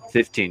 or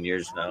 15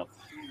 years now.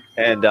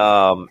 And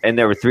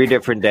there were 3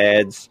 different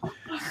dads.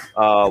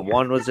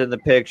 One was in the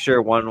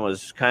picture, one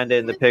was kind of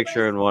in the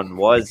picture, and one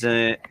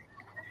wasn't.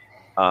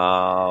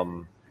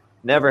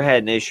 Never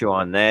had an issue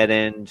on that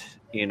end,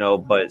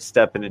 but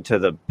stepping into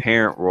the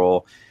parent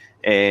role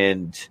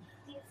and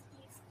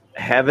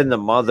having the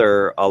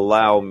mother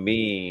allow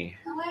me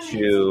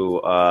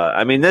to,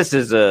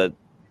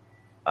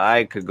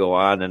 I could go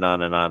on and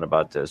on and on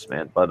about this,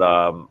 man, but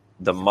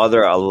the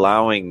mother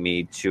allowing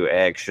me to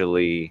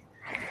actually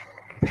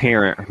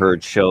parent her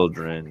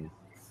children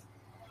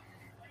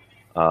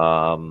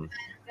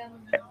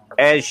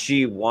as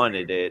she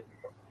wanted it.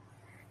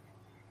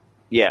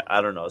 Yeah,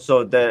 I don't know.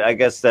 So I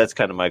guess that's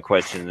kind of my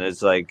question.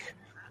 Is like,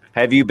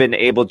 have you been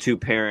able to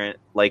parent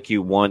like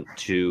you want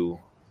to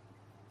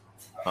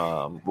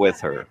with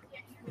her?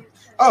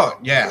 Oh,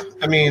 yeah.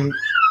 I mean,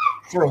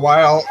 for a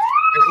while,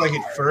 like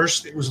at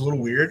first, it was a little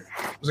weird.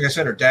 Like I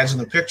said, her dad's in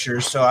the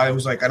picture, so I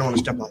was like, I don't want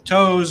to step on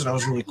toes, and I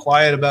was really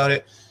quiet about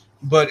it.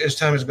 But as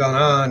time has gone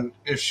on,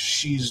 if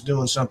she's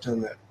doing something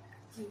that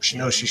she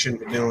knows she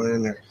shouldn't be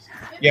doing,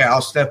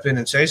 I'll step in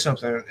and say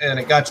something. And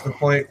it got to the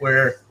point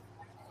where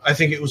I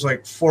think it was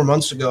like 4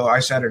 months ago, I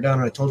sat her down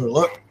and I told her,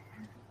 look,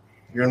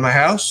 you're in my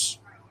house.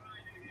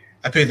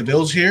 I pay the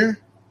bills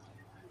here.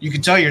 You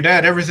can tell your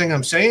dad everything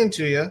I'm saying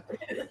to you.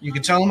 You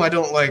can tell him I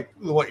don't like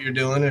what you're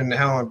doing and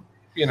how I'm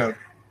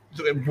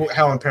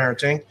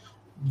parenting.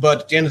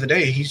 But at the end of the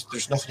day,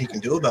 there's nothing he can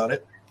do about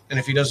it. And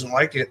if he doesn't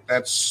like it,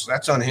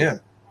 that's on him.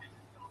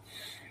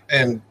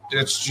 And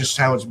that's just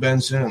how it's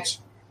been since.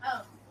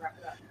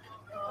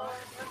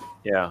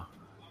 Yeah.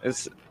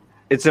 It's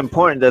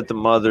important that the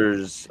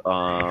mothers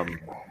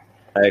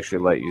actually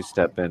let you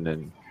step in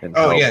and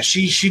oh help. Yeah,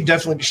 she's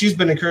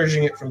been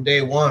encouraging it from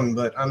day one,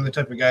 but I'm the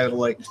type of guy that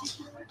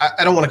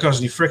I don't want to cause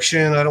any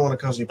friction, I don't want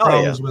to cause any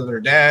problems with her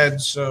dad,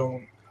 so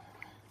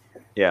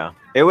yeah.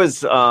 It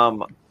was I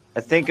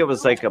think it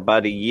was like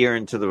about a year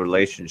into the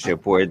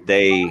relationship where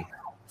they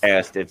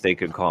asked if they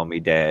could call me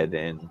dad,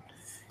 and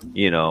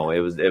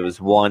it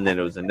was one, then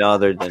it was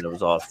another, then it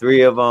was all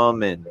 3 of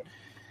them, and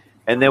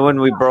then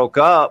when we broke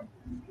up,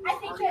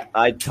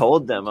 I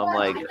told them, I'm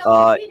like,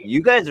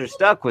 you guys are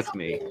stuck with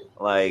me.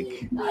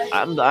 Like,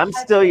 I'm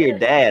still your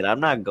dad. I'm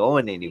not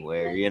going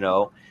anywhere,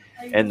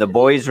 And the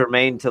boys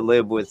remained to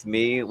live with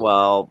me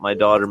while my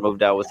daughter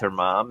moved out with her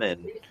mom.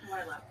 And,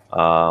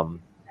 I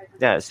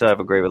still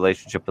have a great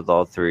relationship with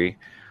all 3.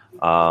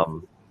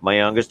 My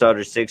youngest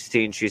daughter's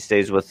 16. She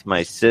stays with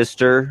my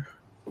sister.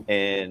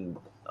 And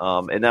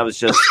that was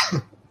just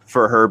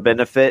for her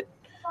benefit.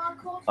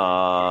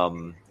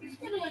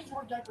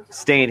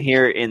 Staying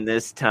here in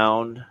this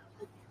town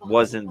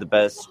wasn't the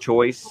best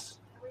choice,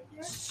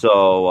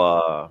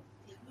 so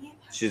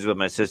she's with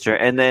my sister.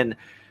 And then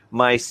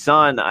my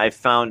son, I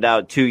found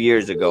out 2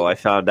 years ago, I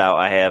have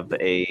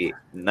a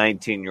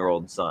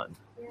 19-year-old son.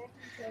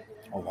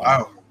 Oh,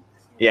 wow.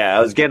 Yeah,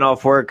 I was getting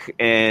off work,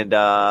 and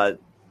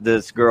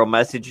this girl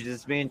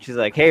messages me, and she's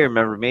like, hey,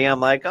 remember me?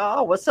 I'm like,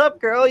 oh, what's up,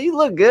 girl? You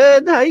look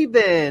good. How you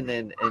been?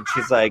 And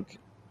she's like,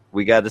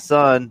 we got a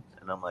son.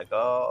 And I'm like,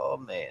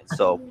 oh, man.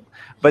 So,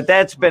 but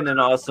that's been an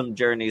awesome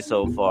journey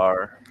so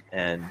far.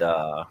 And,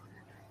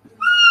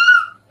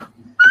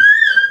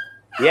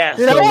 yeah.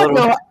 Dude, I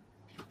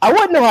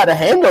wouldn't know how to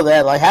handle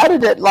that. Like, how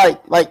did it,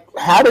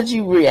 how did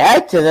you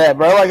react to that,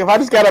 bro? Like, if I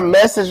just got a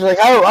message like,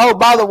 oh,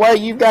 by the way,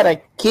 you've got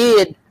a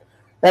kid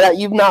that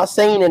you've not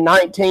seen in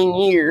 19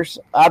 years,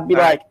 I'd be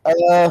like,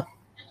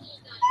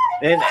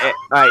 And, all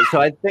right, so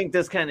I think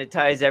this kind of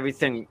ties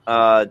everything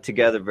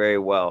together very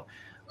well.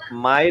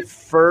 My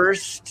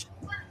first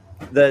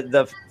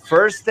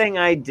thing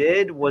I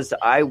did was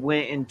I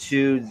went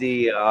into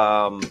the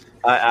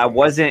I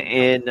wasn't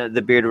in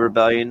the Bearded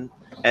Rebellion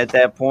at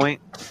that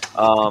point.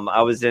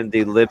 I was in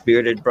the Live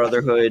Bearded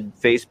Brotherhood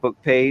Facebook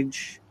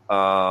page,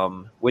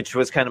 which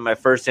was kind of my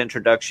first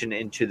introduction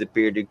into the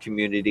bearded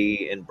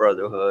community and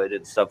brotherhood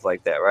and stuff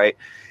like that, right?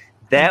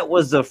 That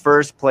was the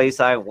first place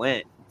I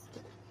went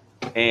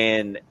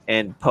and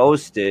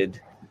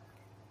posted,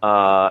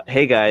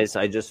 hey guys,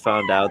 I just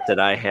found out that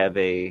I have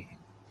a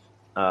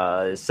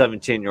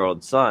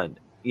 17-year-old son.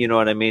 You know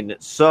what I mean?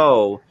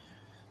 So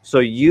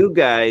you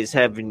guys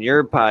having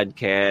your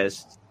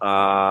podcast,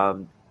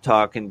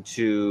 talking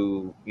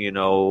to,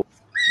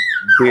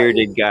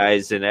 bearded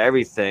guys and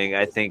everything,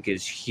 I think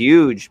is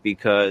huge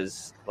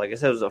because, like I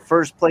said, it was the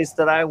first place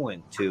that I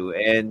went to.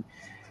 And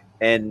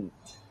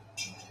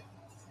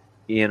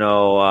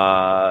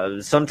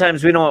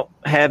sometimes we don't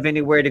have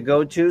anywhere to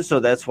go to.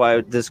 So that's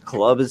why this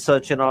club is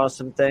such an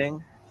awesome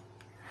thing.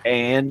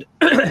 And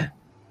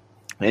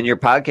your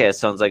podcast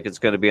sounds like it's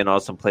going to be an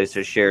awesome place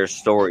to share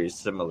stories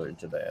similar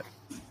to that.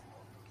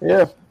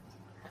 Yeah.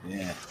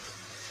 Yeah.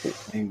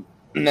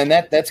 And then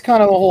that's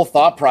kind of the whole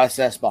thought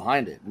process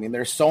behind it. I mean,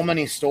 there's so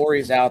many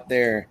stories out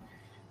there,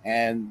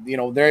 and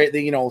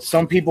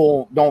some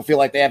people don't feel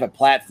like they have a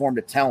platform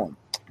to tell them.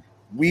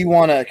 We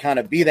want to kind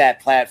of be that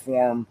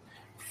platform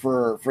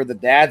for the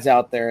dads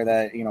out there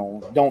that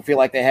don't feel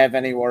like they have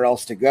anywhere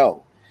else to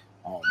go.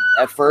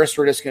 At first,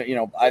 we're just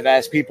gonna, I've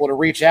asked people to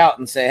reach out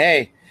and say,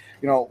 hey,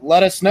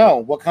 let us know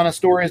what kind of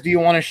stories do you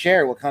want to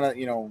share. What kind of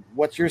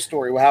what's your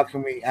story? How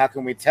can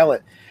we tell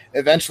it?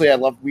 Eventually,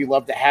 we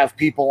love to have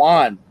people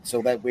on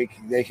so that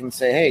they can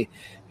say, hey,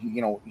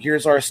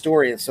 here's our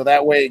story. So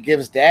that way, it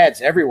gives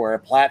dads everywhere a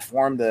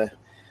platform to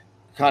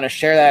kind of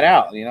share that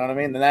out. You know what I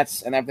mean? And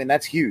that's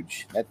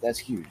huge. That's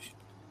huge.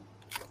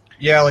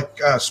 Yeah, like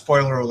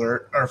spoiler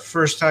alert, our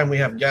first time we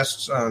have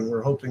guests on,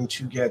 we're hoping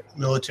to get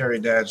military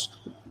dads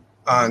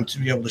on to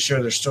be able to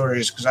share their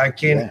stories, because I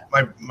can't.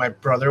 Yeah. My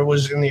brother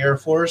was in the Air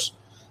Force,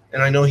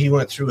 and I know he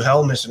went through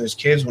hell missing his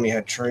kids when he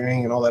had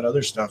training and all that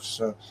other stuff.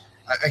 So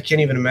I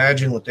can't even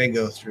imagine what they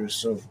go through.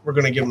 So we're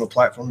going to give them a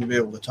platform to be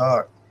able to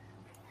talk.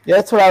 Yeah,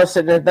 that's what I was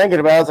sitting there thinking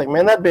about. I was like,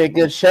 man, that'd be a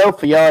good show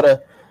for y'all to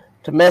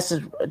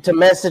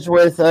message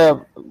with,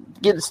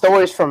 getting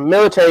stories from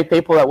military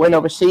people that went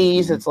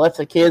overseas, that's left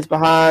their kids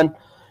behind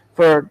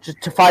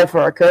to fight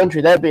for our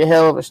country. That'd be a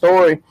hell of a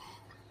story.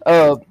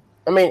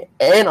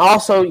 And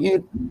also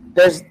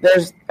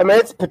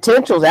it's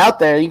potentials out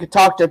there. You could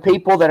talk to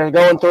people that are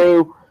going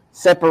through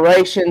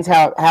separations,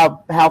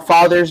 how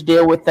fathers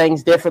deal with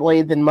things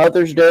differently than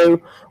mothers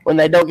do when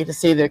they don't get to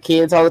see their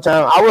kids all the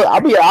time.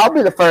 I'll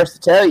be the first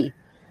to tell you.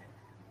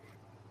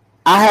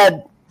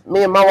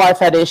 Me and my wife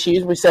had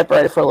issues. We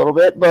separated for a little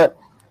bit, but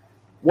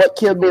what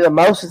killed me the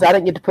most is I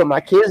didn't get to put my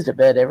kids to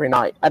bed every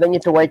night. I didn't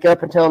get to wake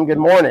up and tell them good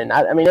morning.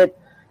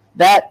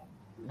 That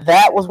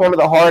was one of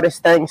the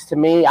hardest things to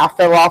me. I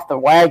fell off the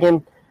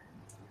wagon.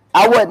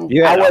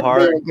 You had a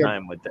hard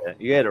time with that.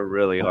 You had a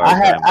really hard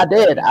time. I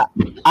did.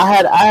 I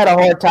had a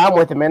hard time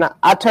with it, man.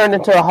 I turned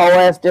into a whole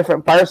ass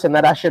different person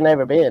that I shouldn't have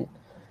ever been.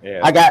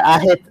 Yeah.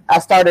 I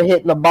started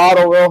hitting the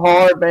bottle real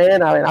hard,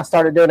 man. I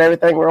started doing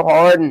everything real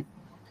hard, and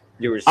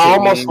I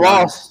almost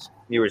lost.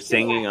 You were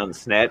singing on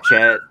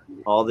Snapchat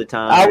all the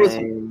time. I was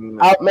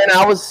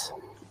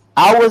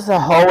a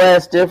whole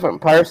ass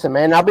different person,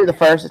 man. I'll be the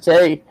first to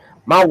tell you.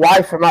 My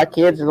wife and my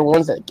kids are the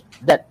ones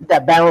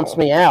that balance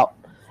me out.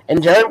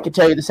 And Jeremy can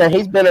tell you the same.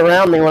 He's been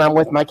around me when I'm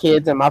with my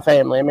kids and my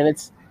family.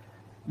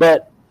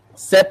 But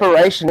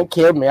separation, it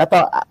killed me. I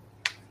thought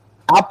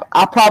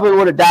I probably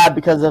would have died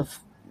because of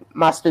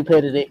my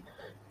stupidity,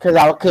 because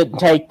I couldn't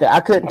take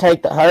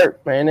the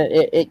hurt, man.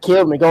 It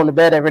killed me going to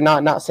bed every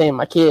night, not seeing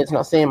my kids,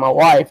 not seeing my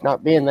wife,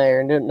 not being there,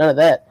 and doing none of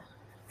that.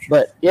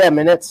 But yeah,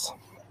 man, that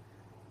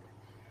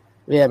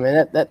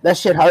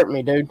shit hurt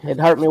me, dude. It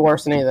hurt me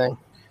worse than anything.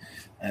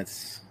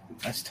 That's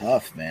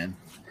tough, man.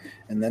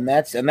 And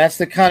that's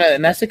the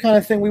kind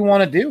of thing we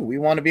want to do. We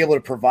want to be able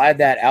to provide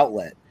that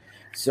outlet.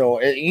 So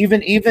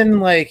even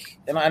like,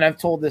 and I've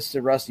told this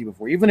to Rusty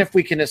before, even if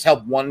we can just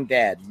help one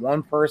dad,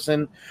 one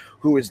person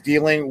who is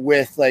dealing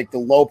with like the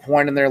low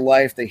point in their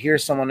life, they hear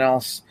someone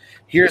else,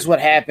 here's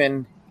what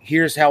happened,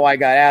 here's how I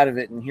got out of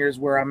it, and here's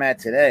where I'm at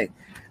today.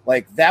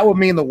 Like, that would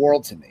mean the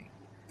world to me.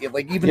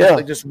 Like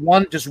just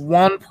one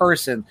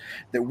person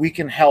that we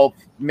can help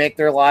make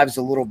their lives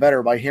a little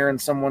better by hearing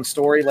someone's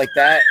story like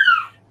that.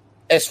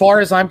 As far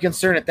as I'm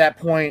concerned, at that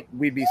point,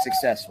 we'd be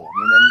successful.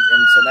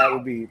 And so that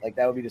would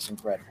be just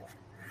incredible.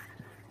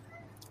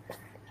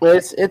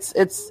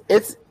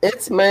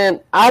 It's man,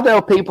 I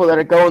know people that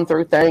are going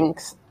through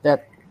things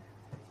that,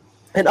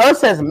 and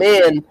us as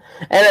men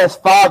and as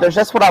fathers,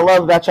 that's what I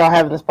love about y'all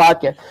having this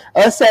podcast.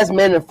 Us as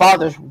men and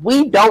fathers,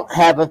 we don't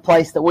have a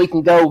place that we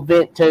can go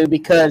vent to,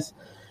 because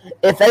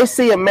if they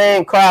see a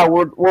man cry,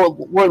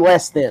 we're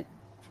less than.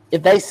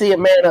 If they see a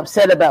man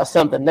upset about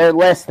something, they're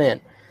less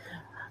than.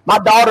 My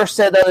daughter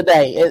said the other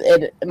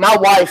day, my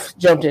wife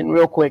jumped in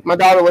real quick. My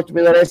daughter looked at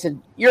me and said,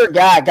 "You're a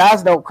guy.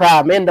 Guys don't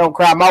cry. Men don't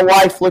cry." My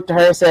wife looked at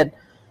her and said,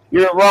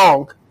 "You're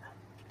wrong.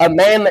 A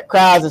man that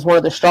cries is one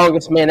of the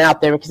strongest men out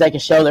there, because they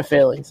can show their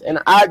feelings." And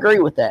I agree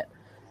with that.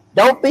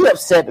 Don't be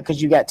upset because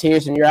you got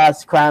tears in your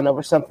eyes crying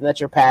over something that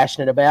you're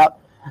passionate about.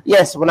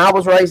 Yes, when I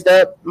was raised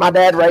up, my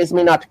dad raised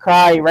me not to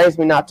cry. He raised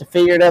me not to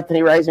fear nothing.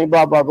 He raised me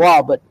blah, blah,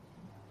 blah. But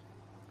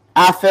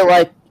I feel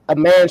like a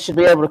man should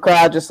be able to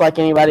cry just like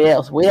anybody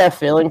else. We have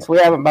feelings. We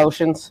have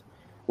emotions.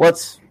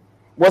 What's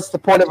the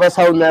point of us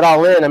holding that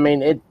all in? I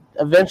mean,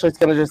 eventually it's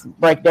going to just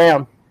break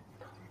down.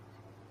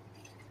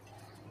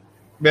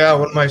 Yeah,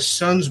 when my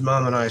son's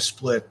mom and I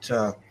split,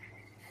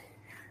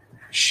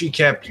 she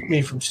kept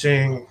me from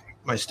seeing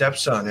my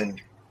stepson, and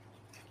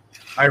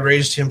I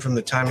raised him from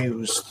the time he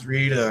was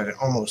 3 to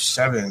almost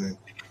 7. And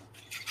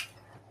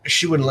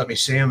she wouldn't let me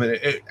see him, and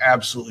it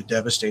absolutely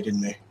devastated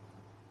me.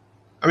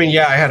 I mean,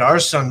 yeah, I had our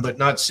son, but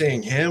not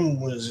seeing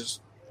him was,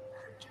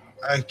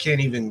 I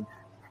can't even,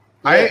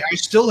 I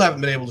still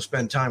haven't been able to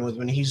spend time with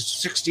him. He's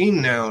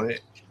 16 now, and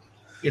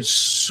it's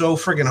so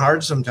friggin'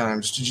 hard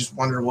sometimes to just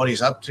wonder what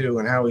he's up to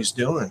and how he's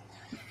doing.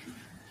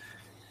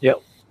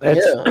 Yep.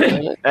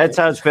 That's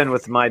how it's been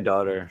with my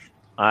daughter.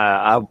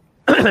 I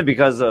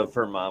because of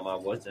her mom, I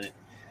wasn't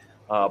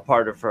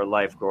part of her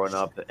life growing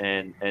up,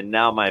 and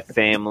now my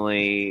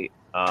family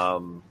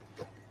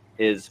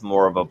is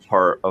more of a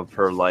part of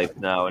her life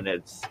now, and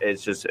it's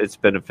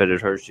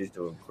benefited her. She's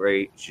doing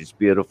great. She's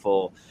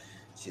beautiful.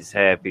 She's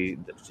happy.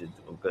 She's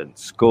doing good in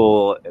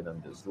school, and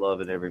I'm just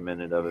loving every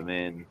minute of it,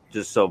 man.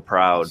 Just so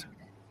proud.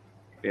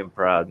 Being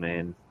proud,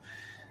 man.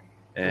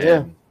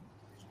 And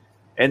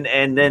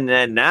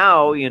then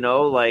now, you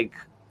know, like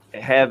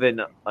having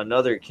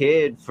another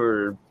kid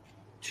for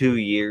 2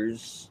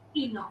 years,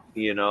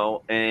 you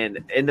know,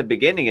 and in the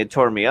beginning it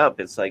tore me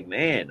up. It's like,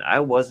 man, I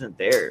wasn't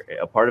there,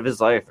 a part of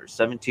his life for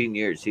 17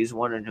 years. He's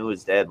wondering who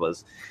his dad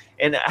was.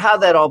 And how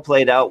that all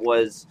played out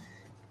was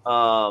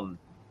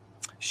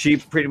she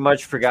pretty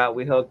much forgot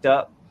we hooked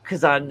up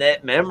because I'm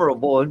that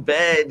memorable in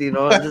bed, you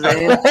know what I'm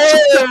saying?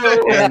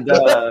 And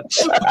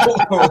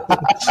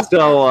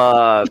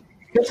so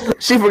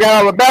she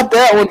forgot all about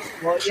that one.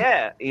 well,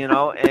 yeah, you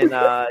know, and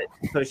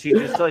so she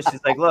just told, she's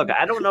like, look,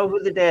 I don't know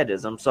who the dad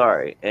is. I'm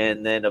sorry.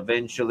 And then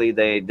eventually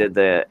they did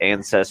the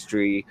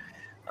ancestry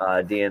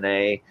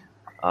DNA.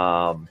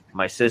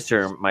 My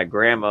sister and my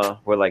grandma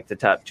were like the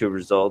top 2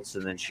 results.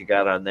 And then she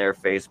got on their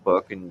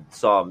Facebook and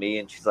saw me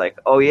and she's like,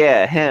 oh,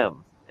 yeah,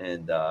 him.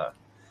 And,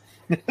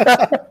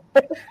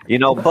 you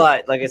know,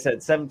 but like I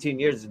said, 17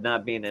 years of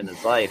not being in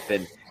his life.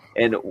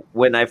 And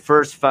when I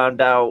first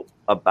found out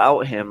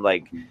about him,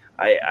 like,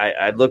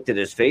 I looked at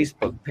his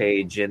Facebook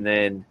page,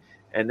 and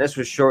this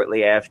was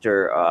shortly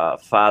after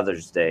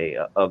Father's Day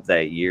of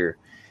that year,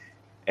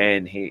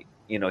 and he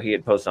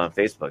had posted on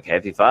Facebook,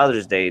 "Happy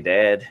Father's Day,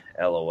 Dad,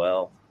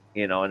 LOL,"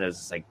 you know, and it was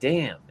just like,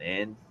 damn,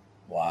 man,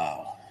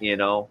 wow, you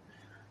know.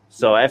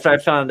 So after I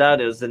found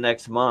out, it was the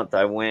next month,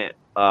 I went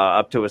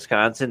up to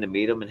Wisconsin to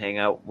meet him and hang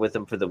out with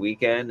him for the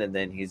weekend, and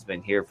then he's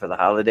been here for the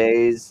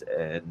holidays,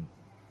 and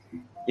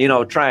you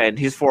know,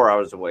 he's 4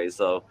 hours away,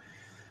 so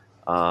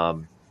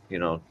you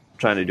know,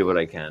 trying to do what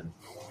I can,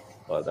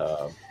 but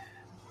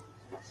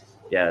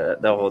yeah,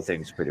 the whole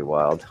thing's pretty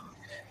wild.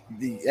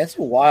 That's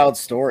a wild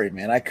story,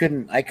 man. I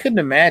couldn't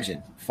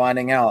imagine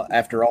finding out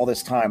after all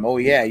this time. Oh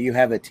yeah, you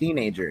have a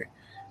teenager.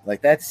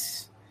 Like,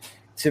 that's,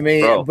 to me,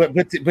 Bro.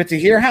 but to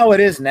hear how it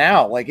is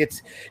now, like,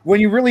 it's,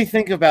 when you really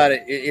think about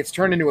it, it's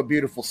turned into a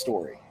beautiful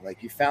story.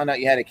 Like, you found out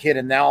you had a kid,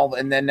 and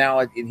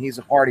he's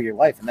a part of your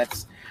life, and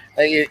that's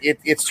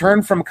it's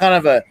turned from kind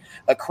of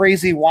a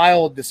crazy,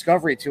 wild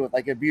discovery to it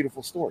like a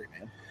beautiful story,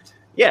 man.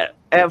 Yeah,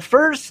 at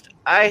first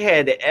I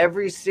had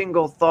every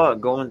single thought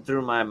going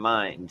through my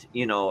mind,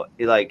 you know,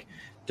 like,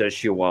 does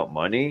she want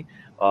money?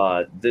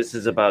 This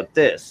is about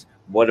this.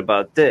 What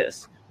about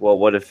this? Well,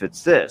 what if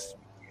it's this,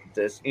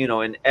 you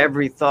know, in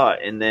every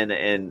thought.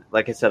 And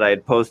like I said, I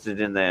had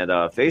posted in that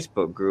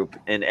Facebook group,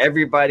 and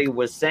everybody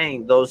was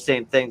saying those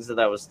same things that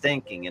I was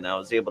thinking, and I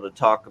was able to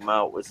talk them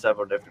out with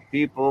several different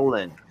people,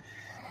 and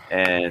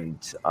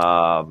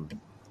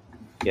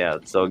yeah,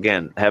 so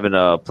again, having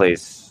a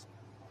place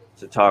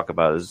to talk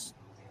about is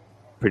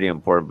pretty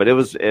important. But it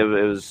was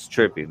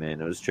trippy,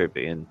 man. It was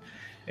trippy,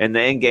 and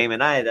the end game.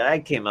 And I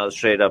came out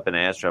straight up and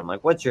asked her, I'm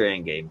like, "What's your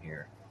end game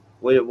here?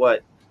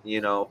 What you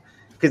know?"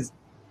 Because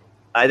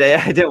I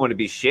didn't want to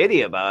be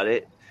shitty about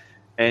it.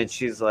 And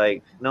she's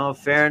like, "No,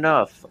 fair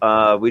enough.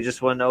 We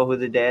just want to know who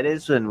the dad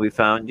is, and we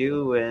found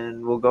you,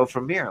 and we'll go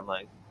from here." I'm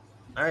like,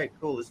 "All right,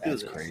 cool. Let's do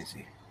this." That's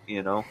crazy,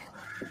 you know.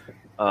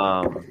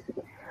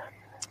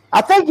 I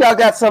think y'all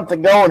got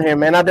something going here,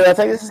 man. I do. I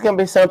think this is going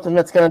to be something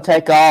that's going to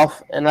take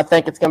off, and I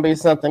think it's going to be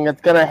something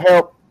that's going to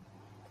help.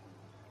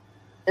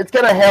 It's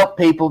going to help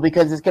people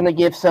because it's going to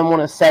give someone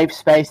a safe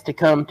space to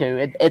come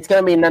to. It's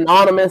going to be an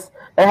anonymous.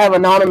 They have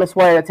an anonymous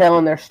way of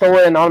telling their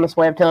story, an anonymous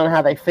way of telling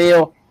how they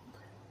feel.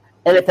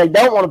 And if they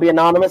don't want to be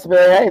anonymous, be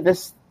like, hey,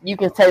 you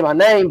can say my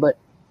name, but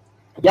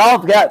y'all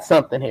have got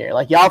something here.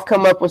 Like, y'all have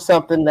come up with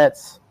something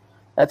that's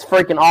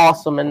freaking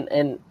awesome,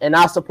 and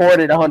I support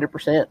it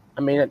 100%.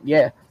 I mean,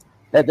 yeah.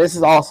 That this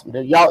is awesome,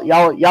 dude. Y'all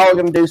are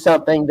gonna do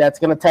something that's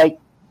gonna take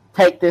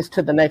this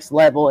to the next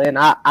level, and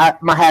I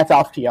my hat's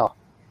off to y'all.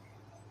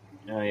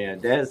 Oh yeah,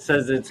 Dad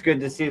says it's good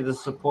to see the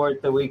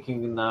support that we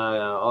can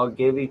all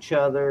give each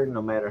other,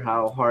 no matter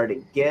how hard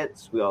it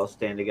gets. We all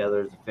stand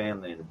together as a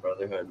family and a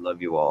brotherhood.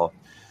 Love you all.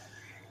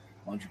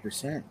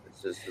 100%.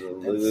 It's just a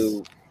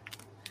little.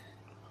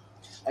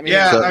 I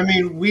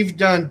mean, we've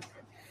done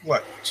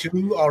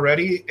 2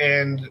 already,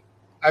 and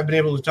I've been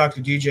able to talk to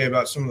DJ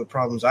about some of the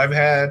problems I've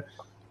had.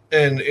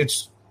 And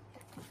it's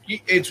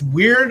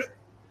weird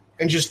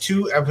in just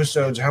 2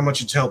 episodes how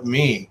much it's helped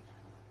me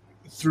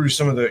through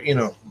some of the, you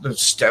know, the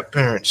step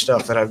parent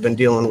stuff that I've been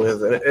dealing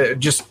with. And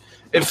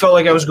it felt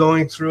like I was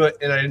going through it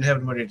and I didn't have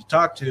anybody to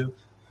talk to.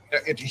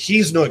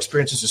 He's no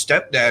experience as a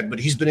stepdad, but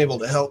he's been able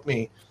to help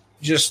me,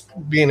 just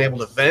being able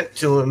to vent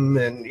to him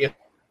and, you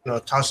know,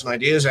 tossing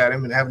ideas at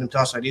him and having him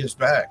toss ideas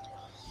back.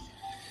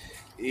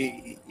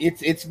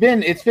 It's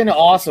been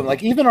awesome.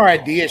 Like, even our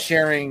idea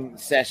sharing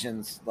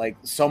sessions, like,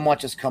 so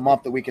much has come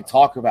up that we could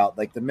talk about,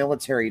 like the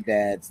military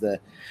dads,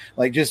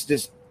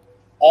 just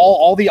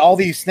all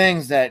these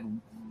things that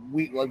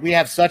we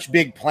have such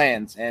big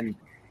plans, and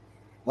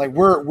like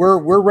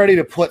we're ready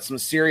to put some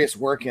serious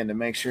work in to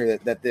make sure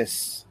that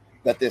this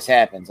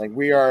happens. Like,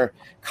 we are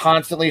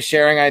constantly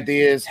sharing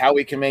ideas, how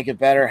we can make it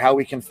better, how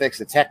we can fix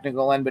the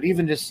technical end, but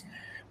even just,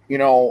 you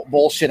know,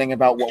 bullshitting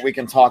about what we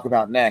can talk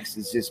about next.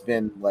 It's just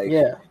been like,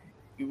 yeah,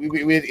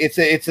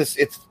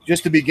 it's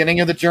just the beginning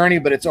of the journey,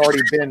 but it's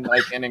already been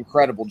like an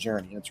incredible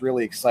journey. It's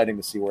really exciting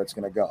to see where it's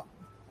going to go.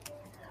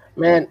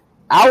 Man,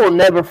 I will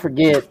never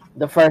forget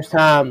the first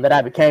time that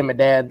I became a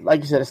dad.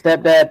 Like you said, a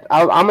stepdad.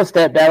 I'm a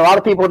stepdad. A lot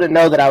of people didn't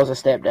know that I was a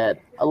stepdad.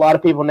 A lot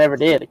of people never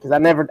did because I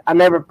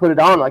never put it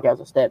on like I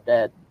was a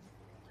stepdad.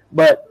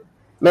 But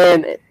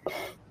man,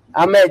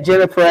 I met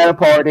Jennifer at a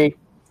party.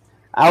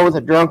 I was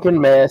a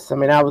drunken mess. I've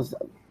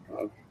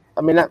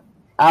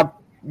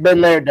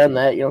been there, done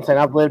that. You know what I'm saying?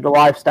 I've lived a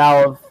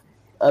lifestyle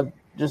of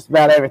just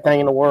about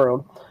everything in the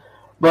world.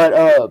 But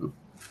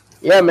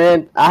yeah,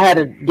 man, I had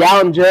a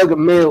gallon jug of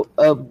milk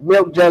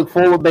jug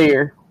full of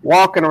beer,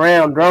 walking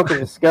around drunk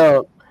as a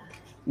skunk.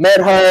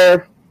 Met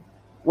her,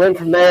 went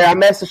from there. I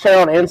messaged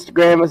her on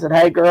Instagram. I said,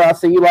 "Hey, girl, I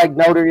see you like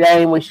Notre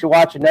Dame. We should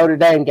watch a Notre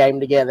Dame game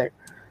together."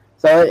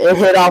 So it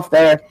hit off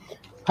there.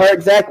 Her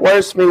exact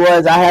words to me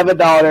was, "I have a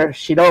daughter.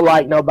 She don't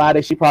like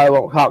nobody. She probably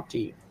won't talk to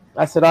you."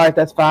 I said, "All right,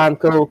 that's fine,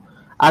 cool."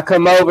 I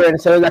come over, and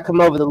as soon as I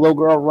come over, the little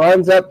girl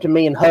runs up to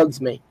me and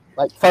hugs me.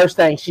 Like, first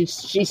thing, she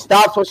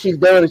stops what she's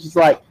doing, and she's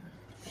like,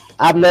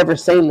 "I've never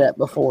seen that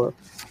before."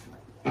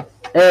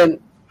 And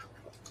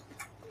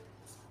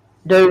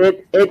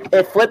dude,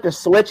 it flipped a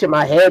switch in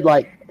my head.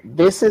 Like,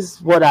 this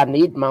is what I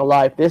need in my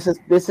life. This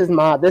is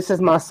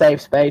my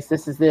safe space.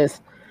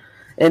 This.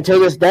 And to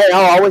this day,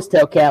 I'll always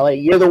tell Callie,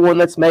 "You're the one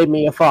that's made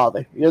me a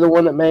father. You're the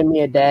one that made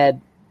me a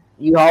dad.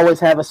 You always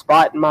have a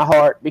spot in my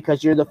heart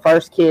because you're the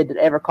first kid that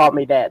ever called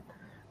me dad.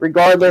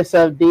 Regardless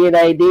of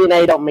DNA,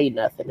 DNA don't mean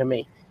nothing to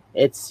me.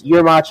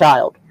 You're my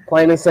child,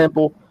 plain and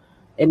simple."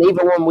 And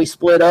even when we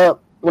split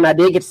up, when I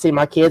did get to see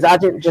my kids, I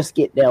didn't just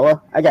get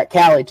Della. I got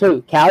Callie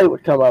too. Callie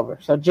would come over.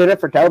 So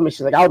Jennifer told me,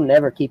 she's like, "I'll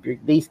never keep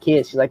these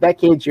kids." She's like, "That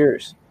kid's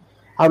yours.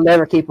 I'll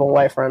never keep them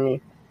away from you."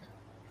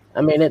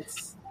 I mean, it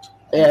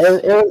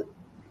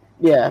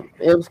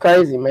was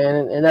crazy, man.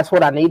 And that's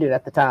what I needed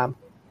at the time.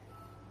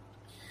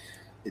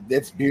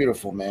 It's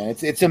beautiful, man.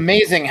 It's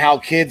amazing how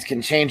kids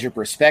can change your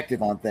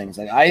perspective on things.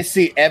 Like, I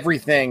see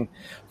everything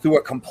through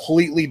a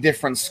completely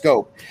different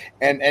scope.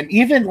 And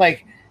even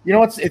like, you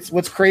know, it's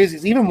what's crazy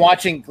is even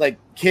watching like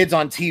kids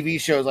on TV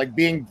shows, like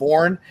being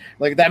born,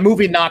 like that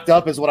movie Knocked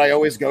Up is what I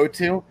always go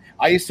to.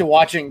 I used to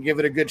watch it and give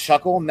it a good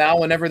chuckle. Now,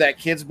 whenever that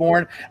kid's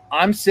born,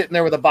 I'm sitting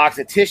there with a box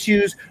of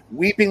tissues,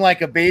 weeping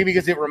like a baby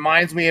because it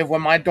reminds me of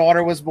when my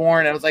daughter was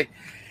born. And I was like,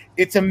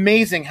 it's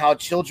amazing how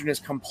children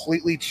just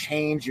completely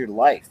change your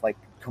life, like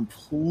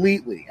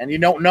completely. And you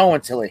don't know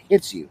until it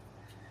hits you.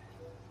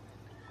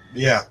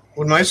 Yeah.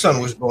 When my son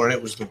was born, it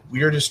was the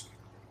weirdest,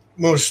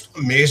 most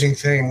amazing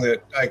thing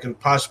that I could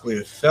possibly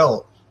have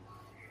felt.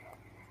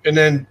 And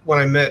then when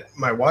I met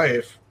my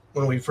wife,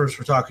 when we first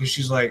were talking,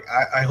 she's like,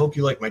 I hope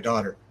you like my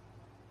daughter.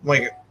 I'm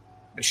like,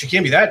 but she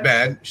can't be that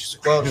bad. She's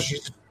like, well,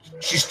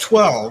 she's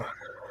 12.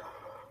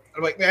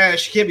 I'm like, nah,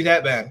 she can't be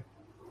that bad.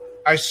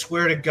 I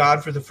swear to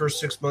God, for the first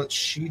 6 months,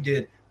 she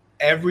did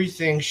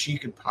everything she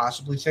could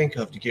possibly think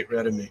of to get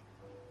rid of me.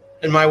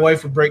 And my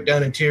wife would break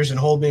down in tears and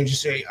hold me and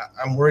just say,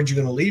 "I'm worried you're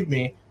going to leave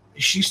me."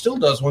 She still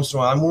does once in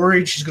a while. "I'm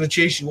worried she's going to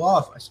chase you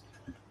off."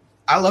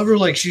 I love her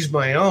like she's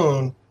my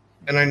own,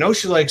 and I know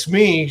she likes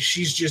me.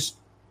 She's just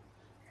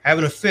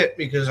having a fit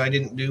because I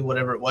didn't do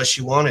whatever it was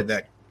she wanted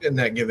that in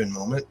that given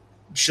moment.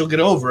 She'll get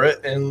over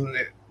it, and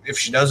if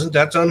she doesn't,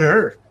 that's on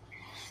her.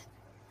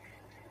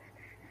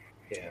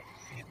 Yeah,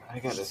 I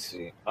gotta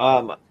see.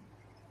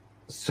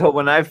 So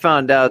when I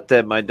found out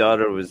that my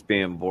daughter was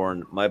being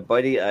born, my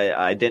buddy,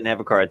 I didn't have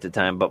a car at the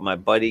time, but my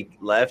buddy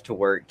left to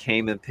work,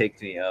 came and picked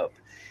me up.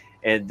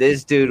 And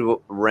this dude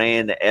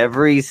ran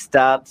every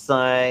stop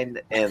sign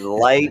and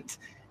light,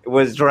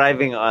 was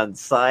driving on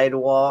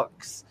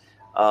sidewalks.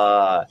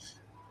 I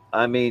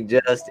mean,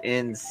 just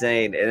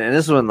insane. And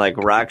this one, like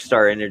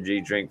Rockstar energy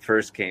drink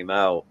first came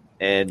out.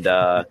 And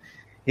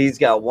he's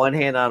got one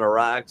hand on a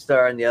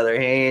Rockstar and the other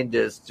hand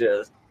just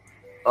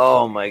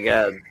oh my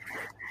God.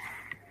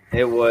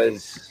 It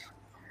was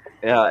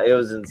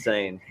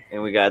insane,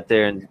 and we got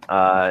there in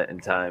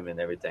time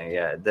and everything.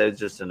 Yeah, that was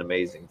just an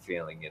amazing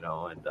feeling, you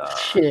know. And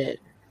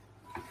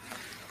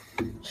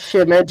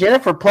shit, man.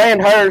 Jennifer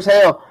planned hers.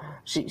 Hell,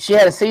 she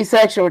had a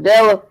C-section with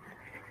Della.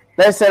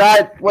 They said, "All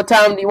right, what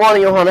time do you want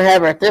to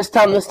have her at this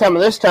time, this time, or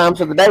this time?"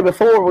 So the day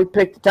before, we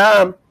picked the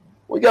time.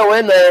 We go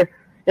in there.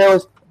 It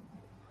was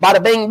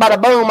bada bing,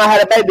 bada boom. I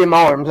had a baby in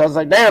my arms. I was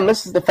like, "Damn,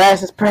 this is the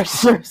fastest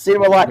pregnancy I've seen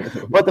in my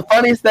life." But the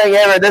funniest thing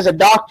ever, there's a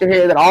doctor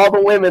here that all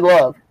the women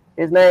love.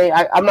 His name,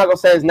 I'm not gonna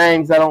say his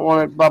name because I don't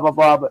want to blah blah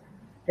blah. But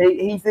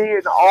he's here,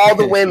 and all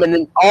the women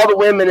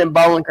in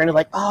Bowling Green are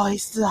like, "Oh,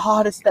 he's the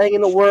hottest thing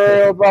in the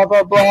world." Blah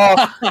blah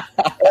blah.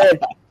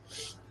 And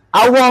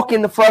I walk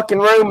in the fucking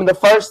room, and the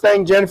first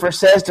thing Jennifer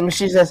says to me,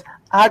 she says,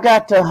 "I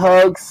got to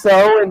hug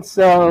so and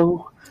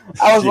so."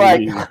 I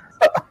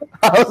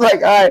was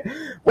like, all right.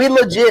 We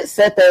legit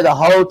sat there the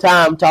whole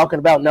time talking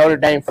about Notre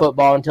Dame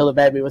football until the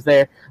baby was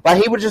there.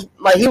 Like, he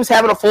was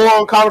having a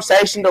full-on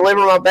conversation,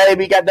 delivering my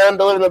baby, got done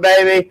delivering the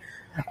baby,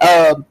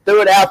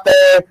 threw it out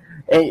there,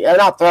 and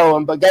not throw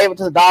him, but gave it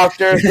to the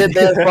doctor, did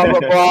this, blah, blah,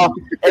 blah.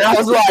 And I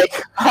was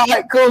like, all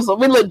right, cool. So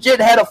we legit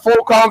had a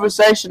full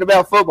conversation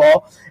about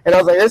football. And I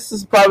was like, this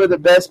is probably the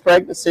best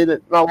pregnancy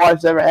that my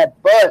wife's ever had.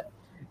 But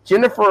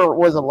Jennifer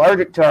was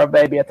allergic to our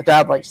baby at the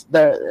time.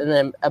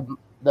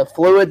 the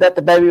fluid that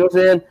the baby was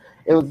in,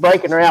 it was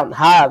breaking her out in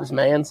hives,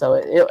 man. So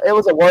it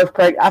was a worse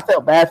pregnancy. I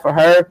felt bad for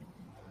her.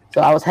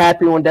 So I was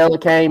happy when Della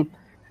came.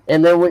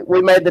 And then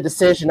we made the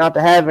decision not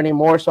to have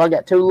anymore. So I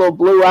got 2 little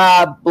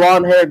blue-eyed,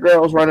 blonde-haired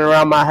girls running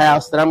around my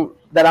house that I'm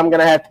going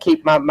to have to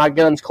keep my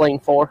guns clean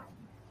for.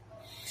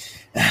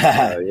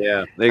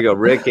 Yeah, there you go.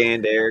 Rick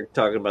and Eric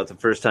talking about the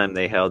first time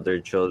they held their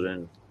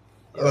children.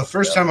 The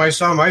first time I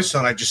saw my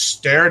son, I just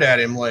stared at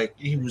him like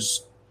he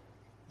was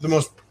the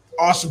most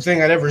awesome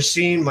thing I'd ever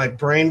seen. My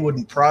brain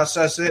wouldn't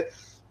process it.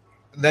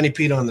 Then he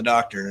peed on the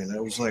doctor, and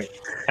it was like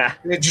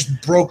it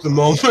just broke the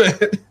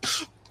moment.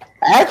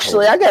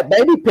 Actually, I got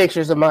baby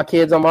pictures of my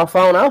kids on my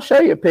phone. I'll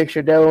show you a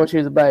picture of Della when she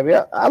was a baby.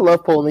 I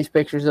love pulling these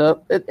pictures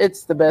up.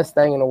 It's the best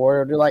thing in the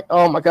world. You're like,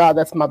 oh my God,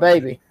 that's my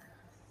baby.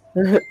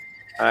 All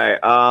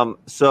right.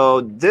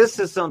 So this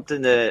is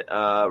something that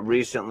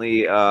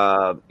recently,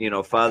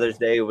 Father's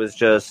Day was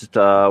just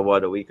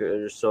a week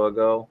or so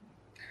ago.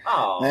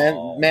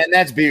 Oh man,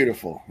 that's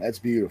beautiful. That's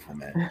beautiful,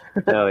 man.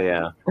 Hell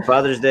yeah.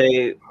 Father's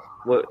Day.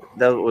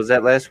 Was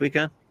that last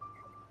weekend?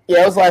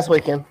 Yeah, it was last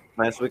weekend.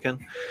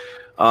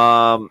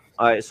 All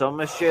right, so I'm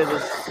gonna share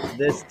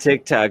this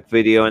TikTok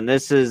video, and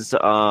this is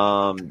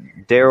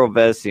Daryl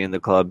Vesey in the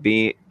club,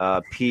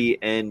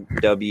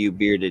 PNW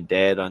Bearded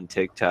Dad on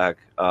TikTok.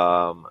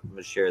 I'm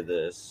gonna share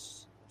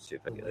this. See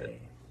if I get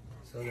it.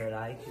 So that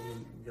I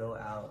can go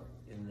out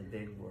in the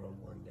big world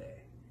one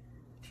day.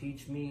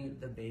 Teach me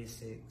the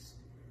basics,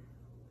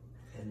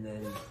 and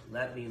then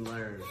let me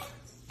learn.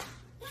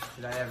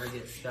 Should I ever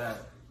get stuck,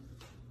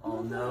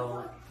 I'll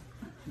know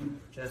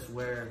just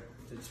where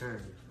to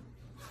turn.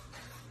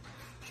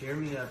 Cheer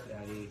me up,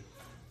 Daddy,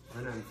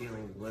 when I'm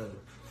feeling blue.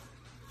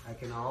 I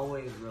can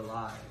always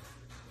rely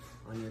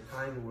on your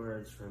kind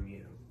words from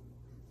you.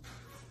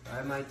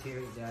 Dry my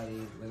tears,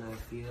 Daddy, when I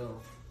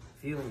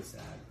feeling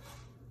sad.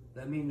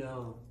 Let me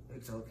know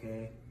it's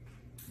okay.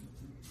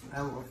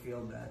 I won't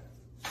feel bad.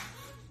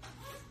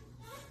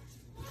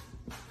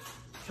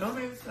 Show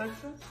me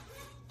affection.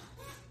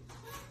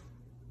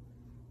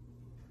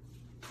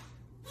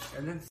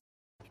 And then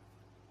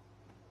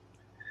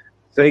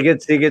So he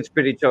gets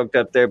pretty choked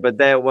up there, but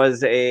that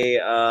was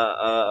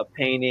a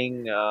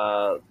painting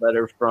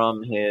letter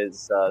from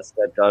his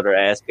stepdaughter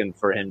asking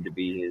for him to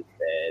be his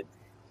dad.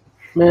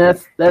 Man,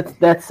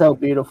 that's so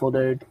beautiful,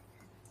 dude.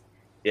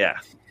 Yeah,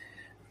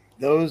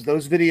 those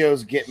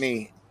videos get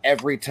me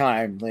every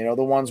time. The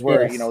ones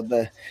where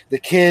the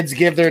kids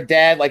give their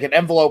dad like an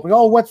envelope.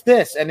 Oh, what's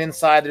this? And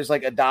inside there's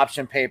like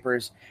adoption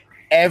papers.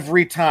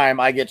 Every time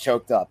I get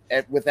choked up,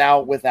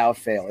 without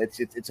fail.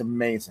 It's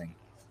amazing.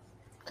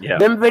 Yeah.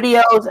 Them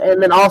videos,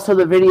 and then also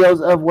the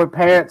videos of where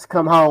parents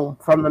come home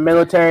from the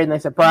military and they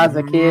surprise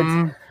the kids.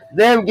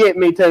 Them get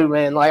me too,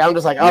 man. Like I'm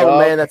just like, oh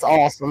man, that's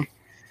awesome.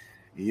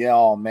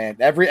 Yeah, man.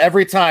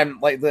 Every time,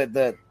 like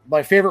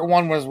my favorite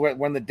one was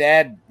when the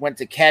dad went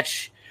to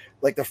catch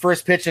like the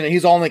first pitch and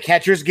he's all in the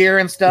catcher's gear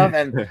and stuff,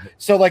 and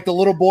so like the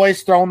little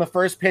boy's throwing the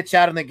first pitch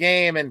out in the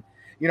game, and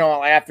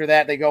after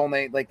that they go and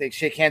they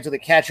shake hands with the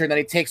catcher, and then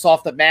he takes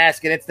off the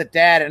mask and it's the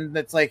dad, and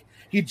it's like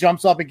he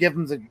jumps up and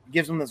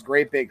gives him this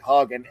great big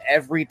hug, and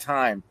every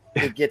time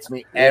it gets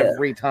me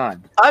every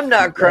time. I'm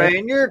not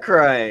crying, you're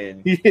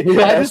crying.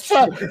 I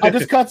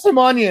just cut some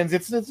onions.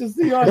 It's just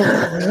the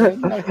onions.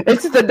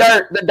 It's the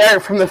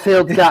dirt from the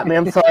field got me.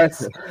 I'm sorry,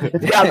 it's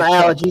got my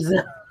allergies.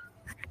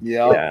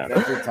 Yeah,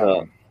 every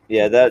time.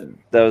 That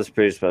was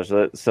pretty special.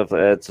 That stuff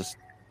like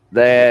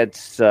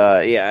that's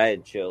I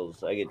had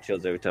chills. I get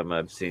chills every time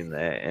I've seen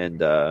that,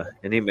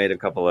 and he made a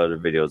couple other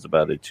videos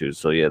about it too.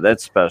 So yeah,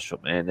 that's special,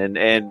 man.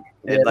 And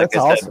like I said,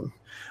 awesome.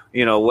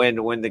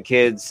 When the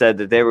kids said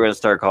that they were going to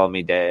start calling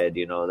me dad,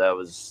 that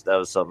was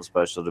something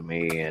special to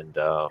me, and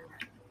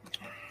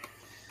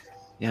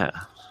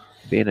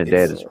being a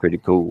dad is pretty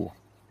cool.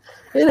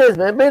 It is,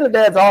 man. Being a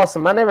dad's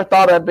awesome. I never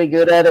thought I'd be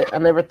good at it. I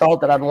never thought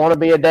that I'd want to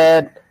be a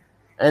dad.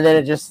 And then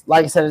it just,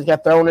 like I said, it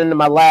got thrown into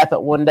my lap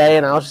at one day,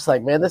 and I was just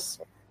like, man, I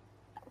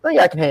think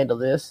I can handle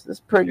this. This is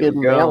pretty good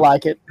with me. I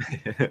like it.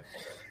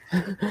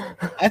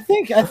 I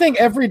think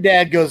every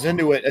dad goes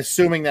into it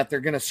assuming that they're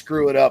going to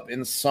screw it up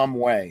in some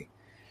way.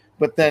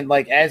 But then,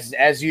 like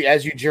as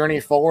you journey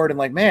forward, and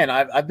like, man,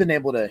 I've been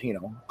able to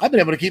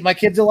keep my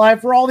kids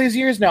alive for all these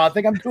years now. I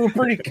think I'm doing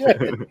pretty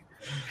good.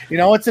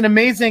 It's an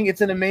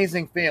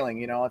amazing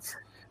feeling. It's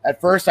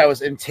at first I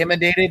was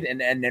intimidated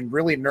and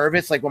really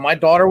nervous. Like when my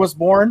daughter was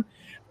born,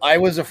 I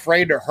was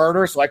afraid to hurt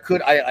her, so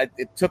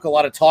it took a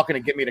lot of talking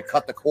to get me to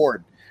cut the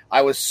cord.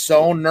 I was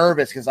so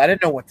nervous because I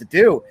didn't know what to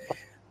do.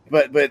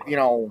 But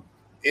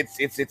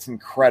it's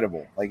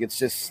incredible. Like it's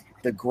just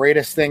the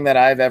greatest thing that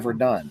I've ever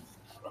done.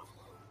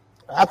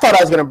 I thought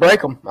I was gonna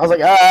break them. I was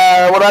like,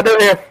 what do I do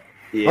here?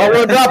 Yeah. I'm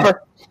gonna drop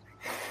her.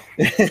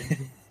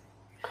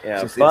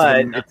 Yeah, it's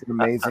an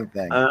amazing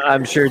thing.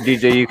 I'm sure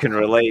DJ you can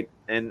relate,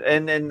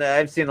 and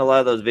I've seen a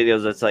lot of those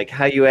videos. It's like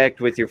how you act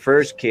with your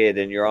first kid,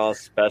 and you're all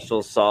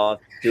special,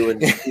 soft,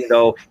 doing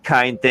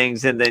kind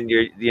things, and then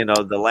you're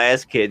the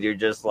last kid, you're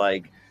just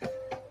like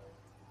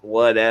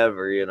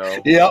whatever.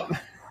 Yep.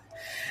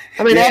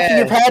 I mean,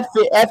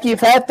 after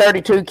you've had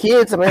 32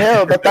 kids, I mean,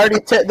 hell, the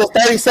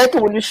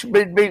 32nd one you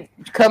should be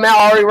come out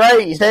already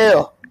raised.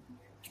 Hell.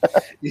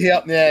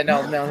 Yep. Yeah.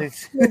 No.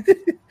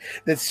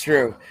 That's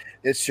true.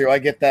 It's true. I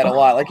get that a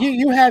lot. Like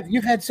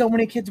you've had so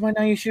many kids by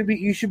now. You should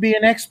be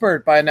an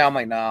expert by now. I'm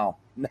like, no,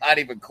 not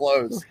even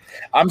close.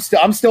 I'm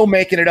still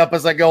making it up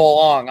as I go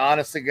along.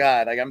 Honest to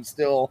God, like I'm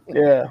still.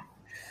 Yeah.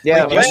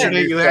 Yeah. Like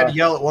yesterday, you had to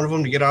yell at one of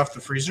them to get off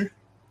the freezer.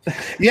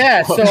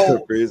 Yeah.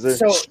 So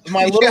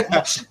my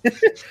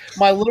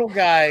little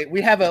guy,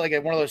 we have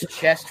one of those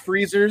chest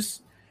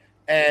freezers,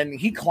 and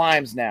he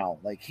climbs now.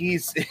 Like he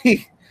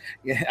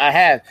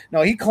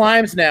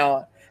climbs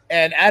now.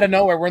 And out of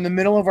nowhere, we're in the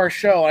middle of our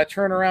show. I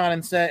turn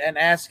around and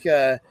ask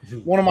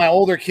one of my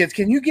older kids,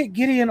 "Can you get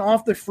Gideon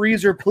off the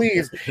freezer,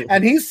 please?"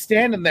 And he's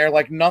standing there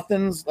like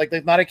nothing's like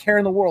there's not a care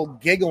in the world,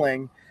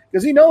 giggling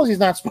because he knows he's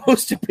not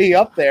supposed to be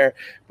up there.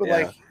 But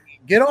like,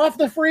 get off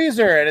the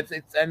freezer,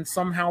 and and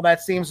somehow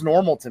that seems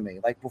normal to me.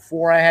 Like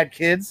before I had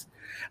kids,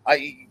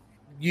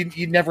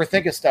 you'd never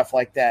think of stuff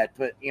like that.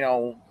 But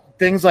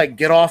things like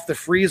get off the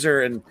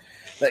freezer and.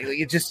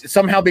 It just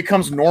somehow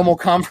becomes normal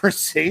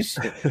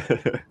conversation.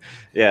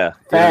 Yeah,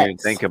 you don't even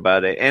think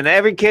about it. And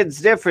every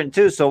kid's different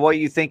too. So what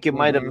you think you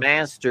might have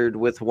mastered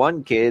with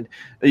one kid,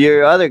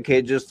 your other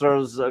kid just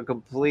throws a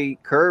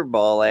complete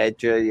curveball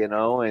at you,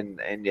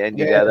 and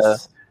you gotta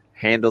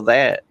handle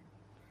that.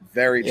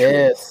 Very true.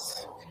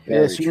 Yes.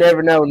 Yes, you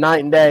never know.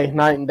 Night and day.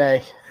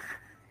 I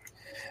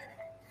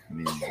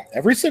mean,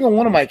 every single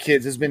one of my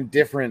kids has been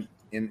different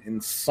in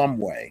some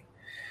way.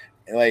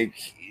 Like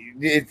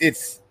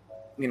it's.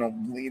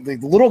 The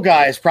little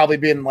guy has probably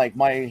been like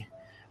I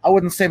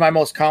wouldn't say my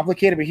most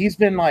complicated, but he's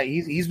been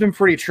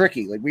pretty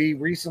tricky. Like we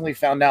recently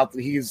found out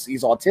that he's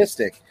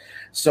autistic.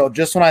 So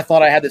just when I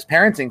thought I had this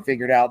parenting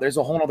figured out, there's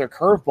a whole other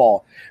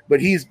curveball, but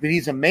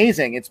he's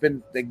amazing. It's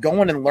been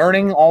going and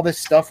learning all this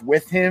stuff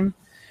with him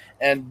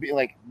and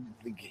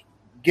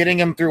getting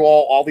him through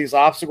all these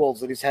obstacles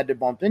that he's had to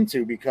bump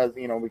into because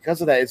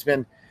of that, it's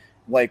been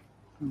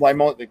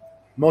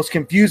most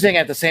confusing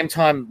at the same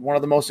time one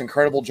of the most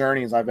incredible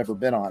journeys I've ever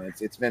been on.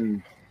 It's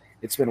been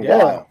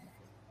wild.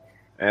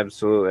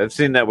 Absolutely. I've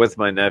seen that with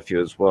my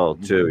nephew as well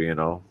too,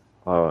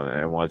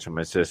 and watching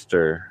my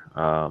sister.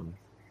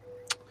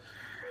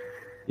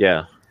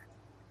 Yeah.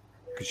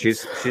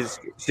 She's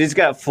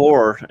got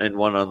 4 and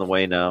 1 on the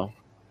way now.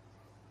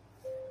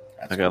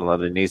 I got a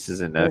lot of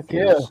nieces and nephews.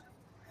 Yeah.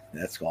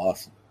 That's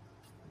awesome.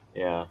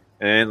 Yeah.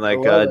 And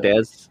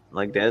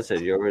Dad said,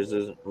 yours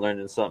is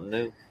learning something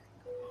new.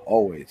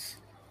 Always.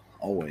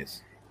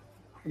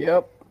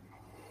 Yep.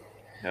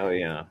 Hell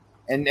yeah.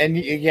 And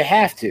you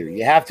have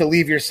to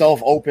leave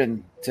yourself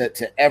open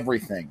to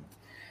everything,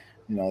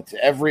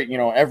 to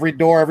every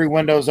door, every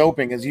window's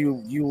open because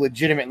you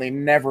legitimately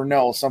never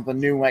know something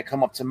new might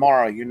come up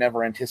tomorrow you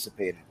never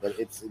anticipated. But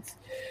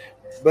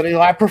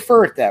I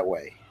prefer it that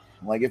way.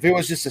 Like if it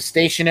was just a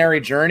stationary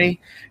journey,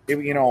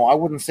 I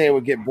wouldn't say it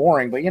would get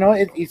boring, but you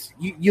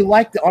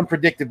like the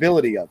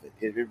unpredictability of it.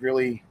 It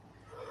really.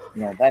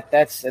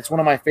 That's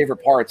one of my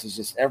favorite parts is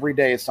just every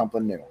day is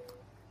something new.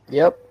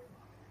 Yep.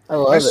 I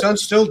love my it. son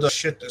still does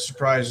shit that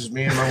surprises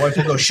me, and my wife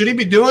will go, "Should he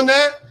be doing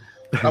that?"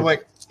 I'm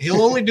like,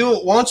 he'll only do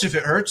it once if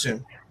it hurts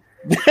him.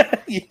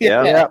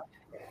 Yeah.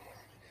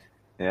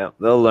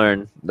 They'll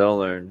learn.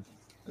 And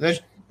then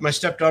my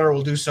stepdaughter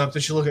will do something.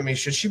 She'll look at me.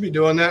 Should she be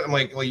doing that? I'm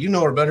like, well, you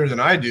know her better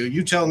than I do.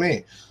 You tell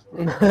me.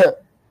 Man.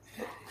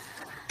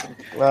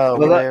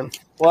 Well,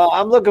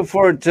 I'm looking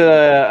forward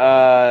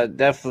to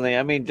definitely.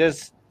 I mean,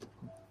 just.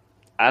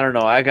 I don't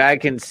know. I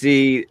can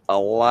see a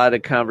lot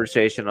of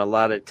conversation, a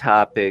lot of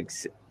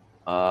topics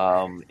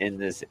in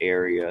this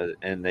area,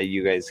 and that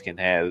you guys can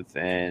have,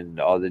 and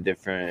all the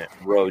different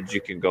roads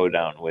you can go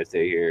down with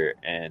it here.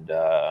 And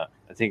I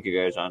think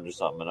you guys are onto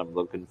something, and I'm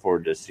looking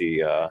forward to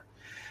see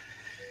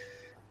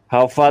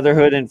how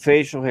fatherhood and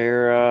facial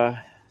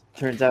hair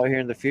turns out here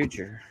in the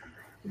future.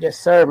 Yes,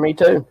 sir. Me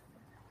too.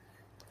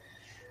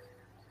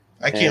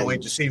 I can't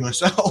wait to see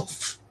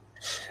myself.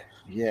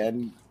 Yeah,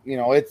 and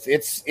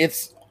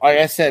it's. Like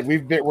I said,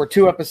 we're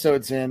 2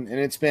 episodes in, and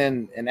it's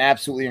been an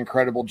absolutely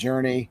incredible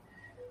journey.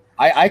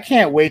 I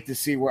can't wait to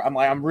see where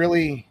I'm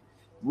really,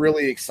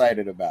 really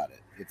excited about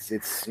it. It's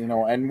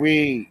and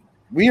we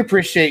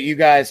appreciate you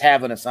guys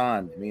having us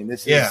on. I mean,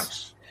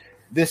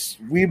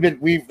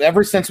 we've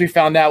ever since we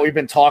found out, we've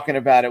been talking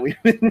about it.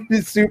 We've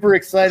been super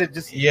excited.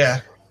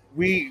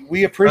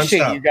 We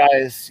appreciate you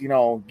guys,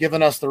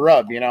 giving us the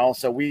rub.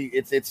 So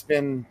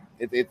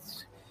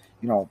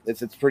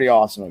it's pretty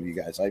awesome of you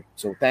guys.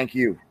 So thank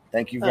you.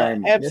 Thank you very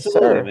much.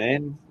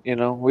 Absolutely,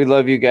 man. We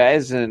love you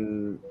guys,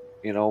 and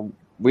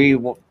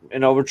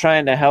we're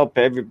trying to help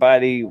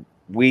everybody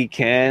we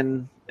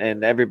can,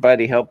 and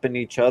everybody helping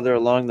each other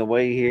along the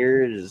way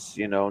here is,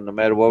 no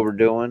matter what we're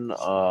doing.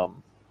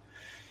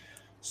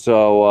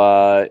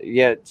 So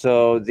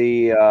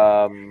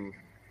the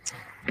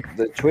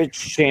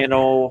Twitch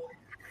channel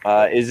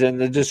is in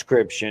the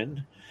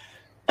description.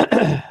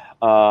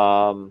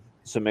 So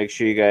make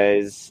sure you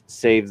guys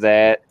save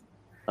that.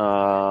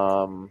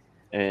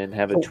 And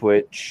have a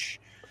Twitch.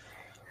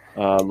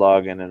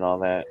 login and all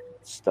that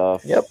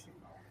stuff. Yep.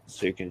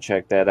 So you can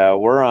check that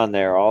out. We're on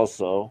there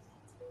also.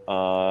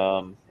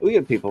 We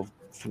get people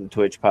from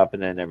Twitch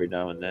popping in every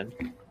now and then.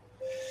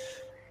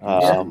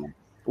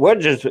 We're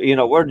just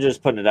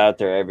putting it out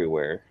there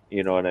everywhere.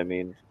 You know what I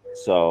mean?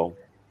 So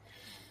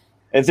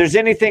if there's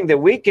anything that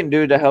we can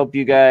do to help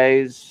you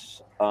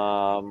guys,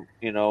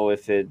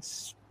 if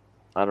it's,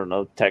 I don't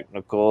know,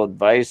 technical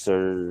advice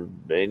or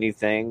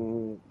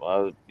anything,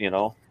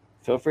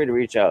 feel free to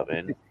reach out,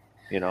 man.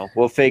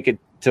 We'll fake it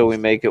till we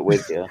make it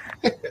with you.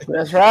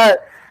 That's right.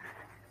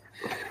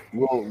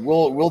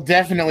 We'll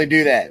definitely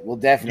do that. We'll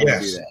definitely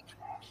do that.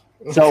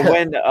 So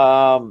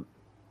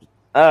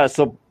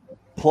so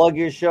plug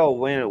your show.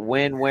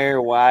 When, where,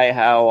 why,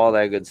 how, all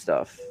that good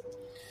stuff.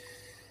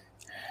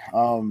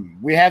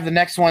 We have the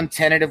next one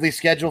tentatively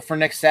scheduled for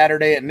next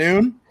Saturday at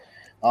noon.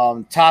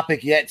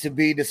 Topic yet to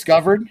be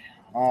discovered.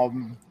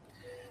 Tune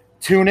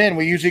in.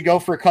 We usually go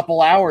for a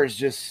couple hours,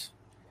 just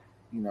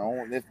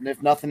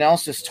if nothing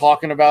else, just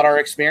talking about our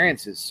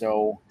experiences.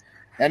 So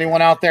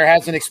anyone out there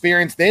has an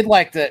experience they'd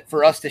like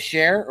for us to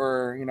share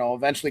or,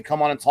 eventually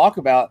come on and talk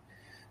about,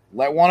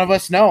 let one of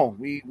us know.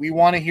 We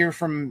want to hear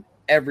from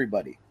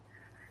everybody.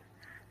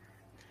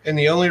 And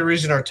the only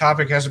reason our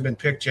topic hasn't been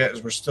picked yet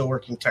is we're still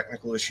working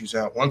technical issues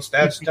out. Once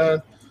that's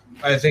done,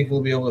 I think we'll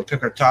be able to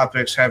pick our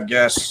topics, have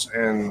guests,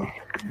 and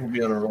we'll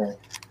be on a roll.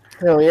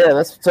 Hell yeah,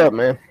 that's what's up,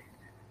 man.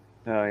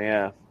 Oh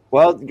yeah.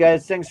 Well,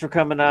 guys, thanks for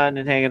coming on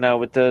and hanging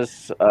out with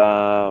us.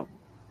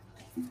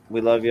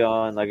 We love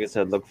y'all, and like I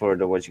said, look forward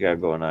to what you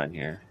got going on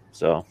here.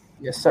 So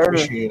yes, sir.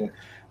 Appreciate it.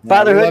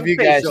 Fatherhood, love you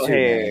guys facial too,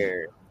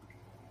 hair.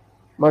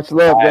 Much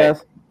love, right.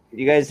 guys.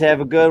 You guys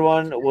have a good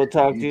one. We'll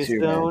talk to you too,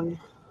 soon. Man.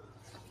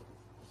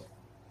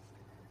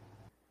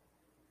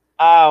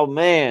 Oh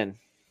man,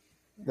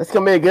 that's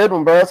gonna be a good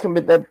one, bro. That's gonna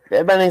be that.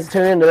 Everybody needs to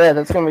tune into that.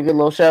 That's gonna be a good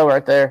little show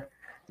right there.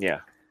 yeah,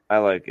 I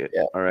like it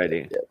Yeah.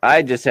 already. Yeah.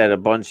 I just had a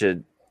bunch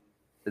of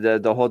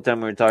the whole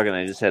time we were talking.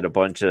 I just had a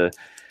bunch of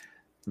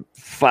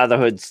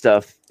fatherhood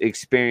stuff,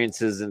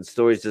 experiences, and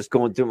stories just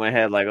going through my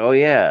head. Like, oh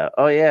yeah,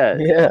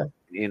 Yeah.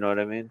 You know what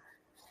I mean?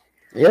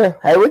 Yeah.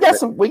 Hey, we got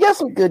some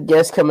good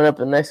guests coming up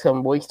in the next couple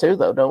of weeks too,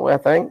 though, don't we? I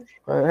think.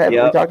 Haven't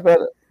we talked about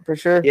it for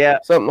sure? Yeah,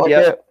 something like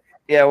that.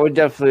 Yeah, we're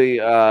definitely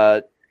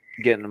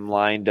getting them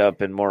lined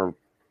up and more,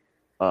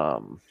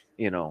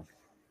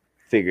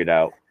 figured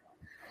out.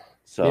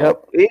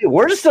 So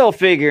we're still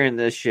figuring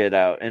this shit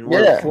out, and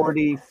we're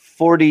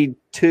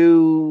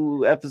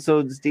 42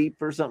 episodes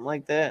deep or something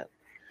like that.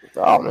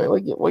 Oh man,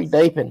 we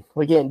deeping.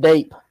 We getting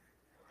deep.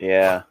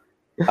 Yeah.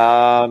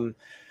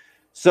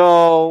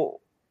 So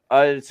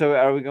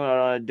are we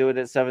going to do it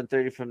at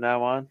 7:30 from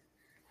now on?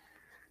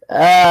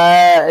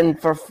 And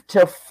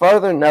till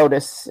further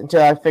notice,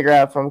 until I figure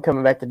out if I'm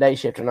coming back to day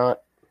shift or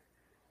not.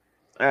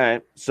 All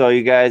right. So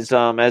you guys,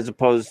 as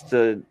opposed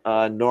to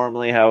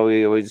normally how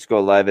we always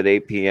go live at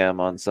 8 p.m.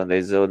 on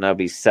Sundays, it'll now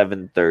be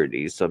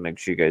 7:30. So make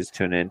sure you guys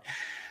tune in.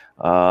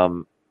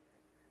 And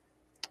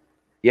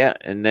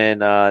then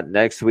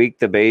next week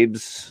the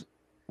babes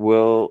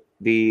will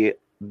be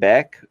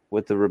back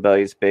with the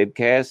Rebellious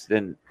Babecast,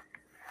 and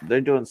they're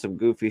doing some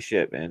goofy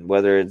shit, man.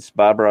 Whether it's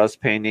Bob Ross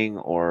painting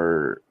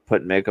or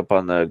putting makeup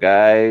on the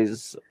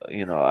guys,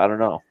 I don't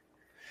know.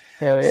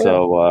 Hell yeah.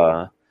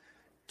 So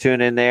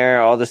tune in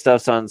there. All the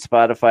stuff's on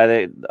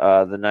Spotify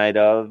the night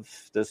of.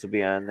 This will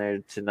be on there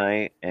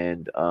tonight.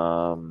 And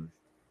so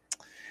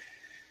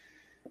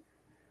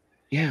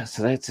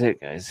that's it,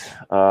 guys.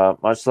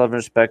 Much love and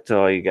respect to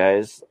all you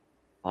guys.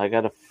 I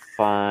gotta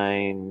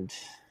find.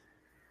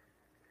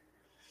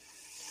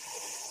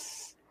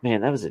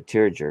 Man, that was a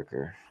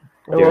tearjerker.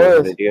 It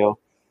was. Video.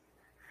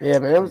 Yeah,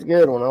 man, it was a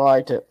good one. I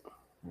liked it.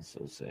 That's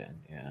so sad.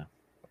 Yeah.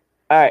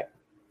 All right.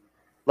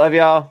 Love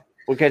y'all.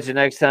 We'll catch you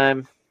next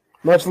time.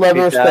 Much love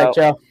and Peace respect, out.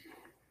 y'all.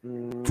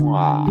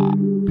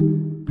 Mwah.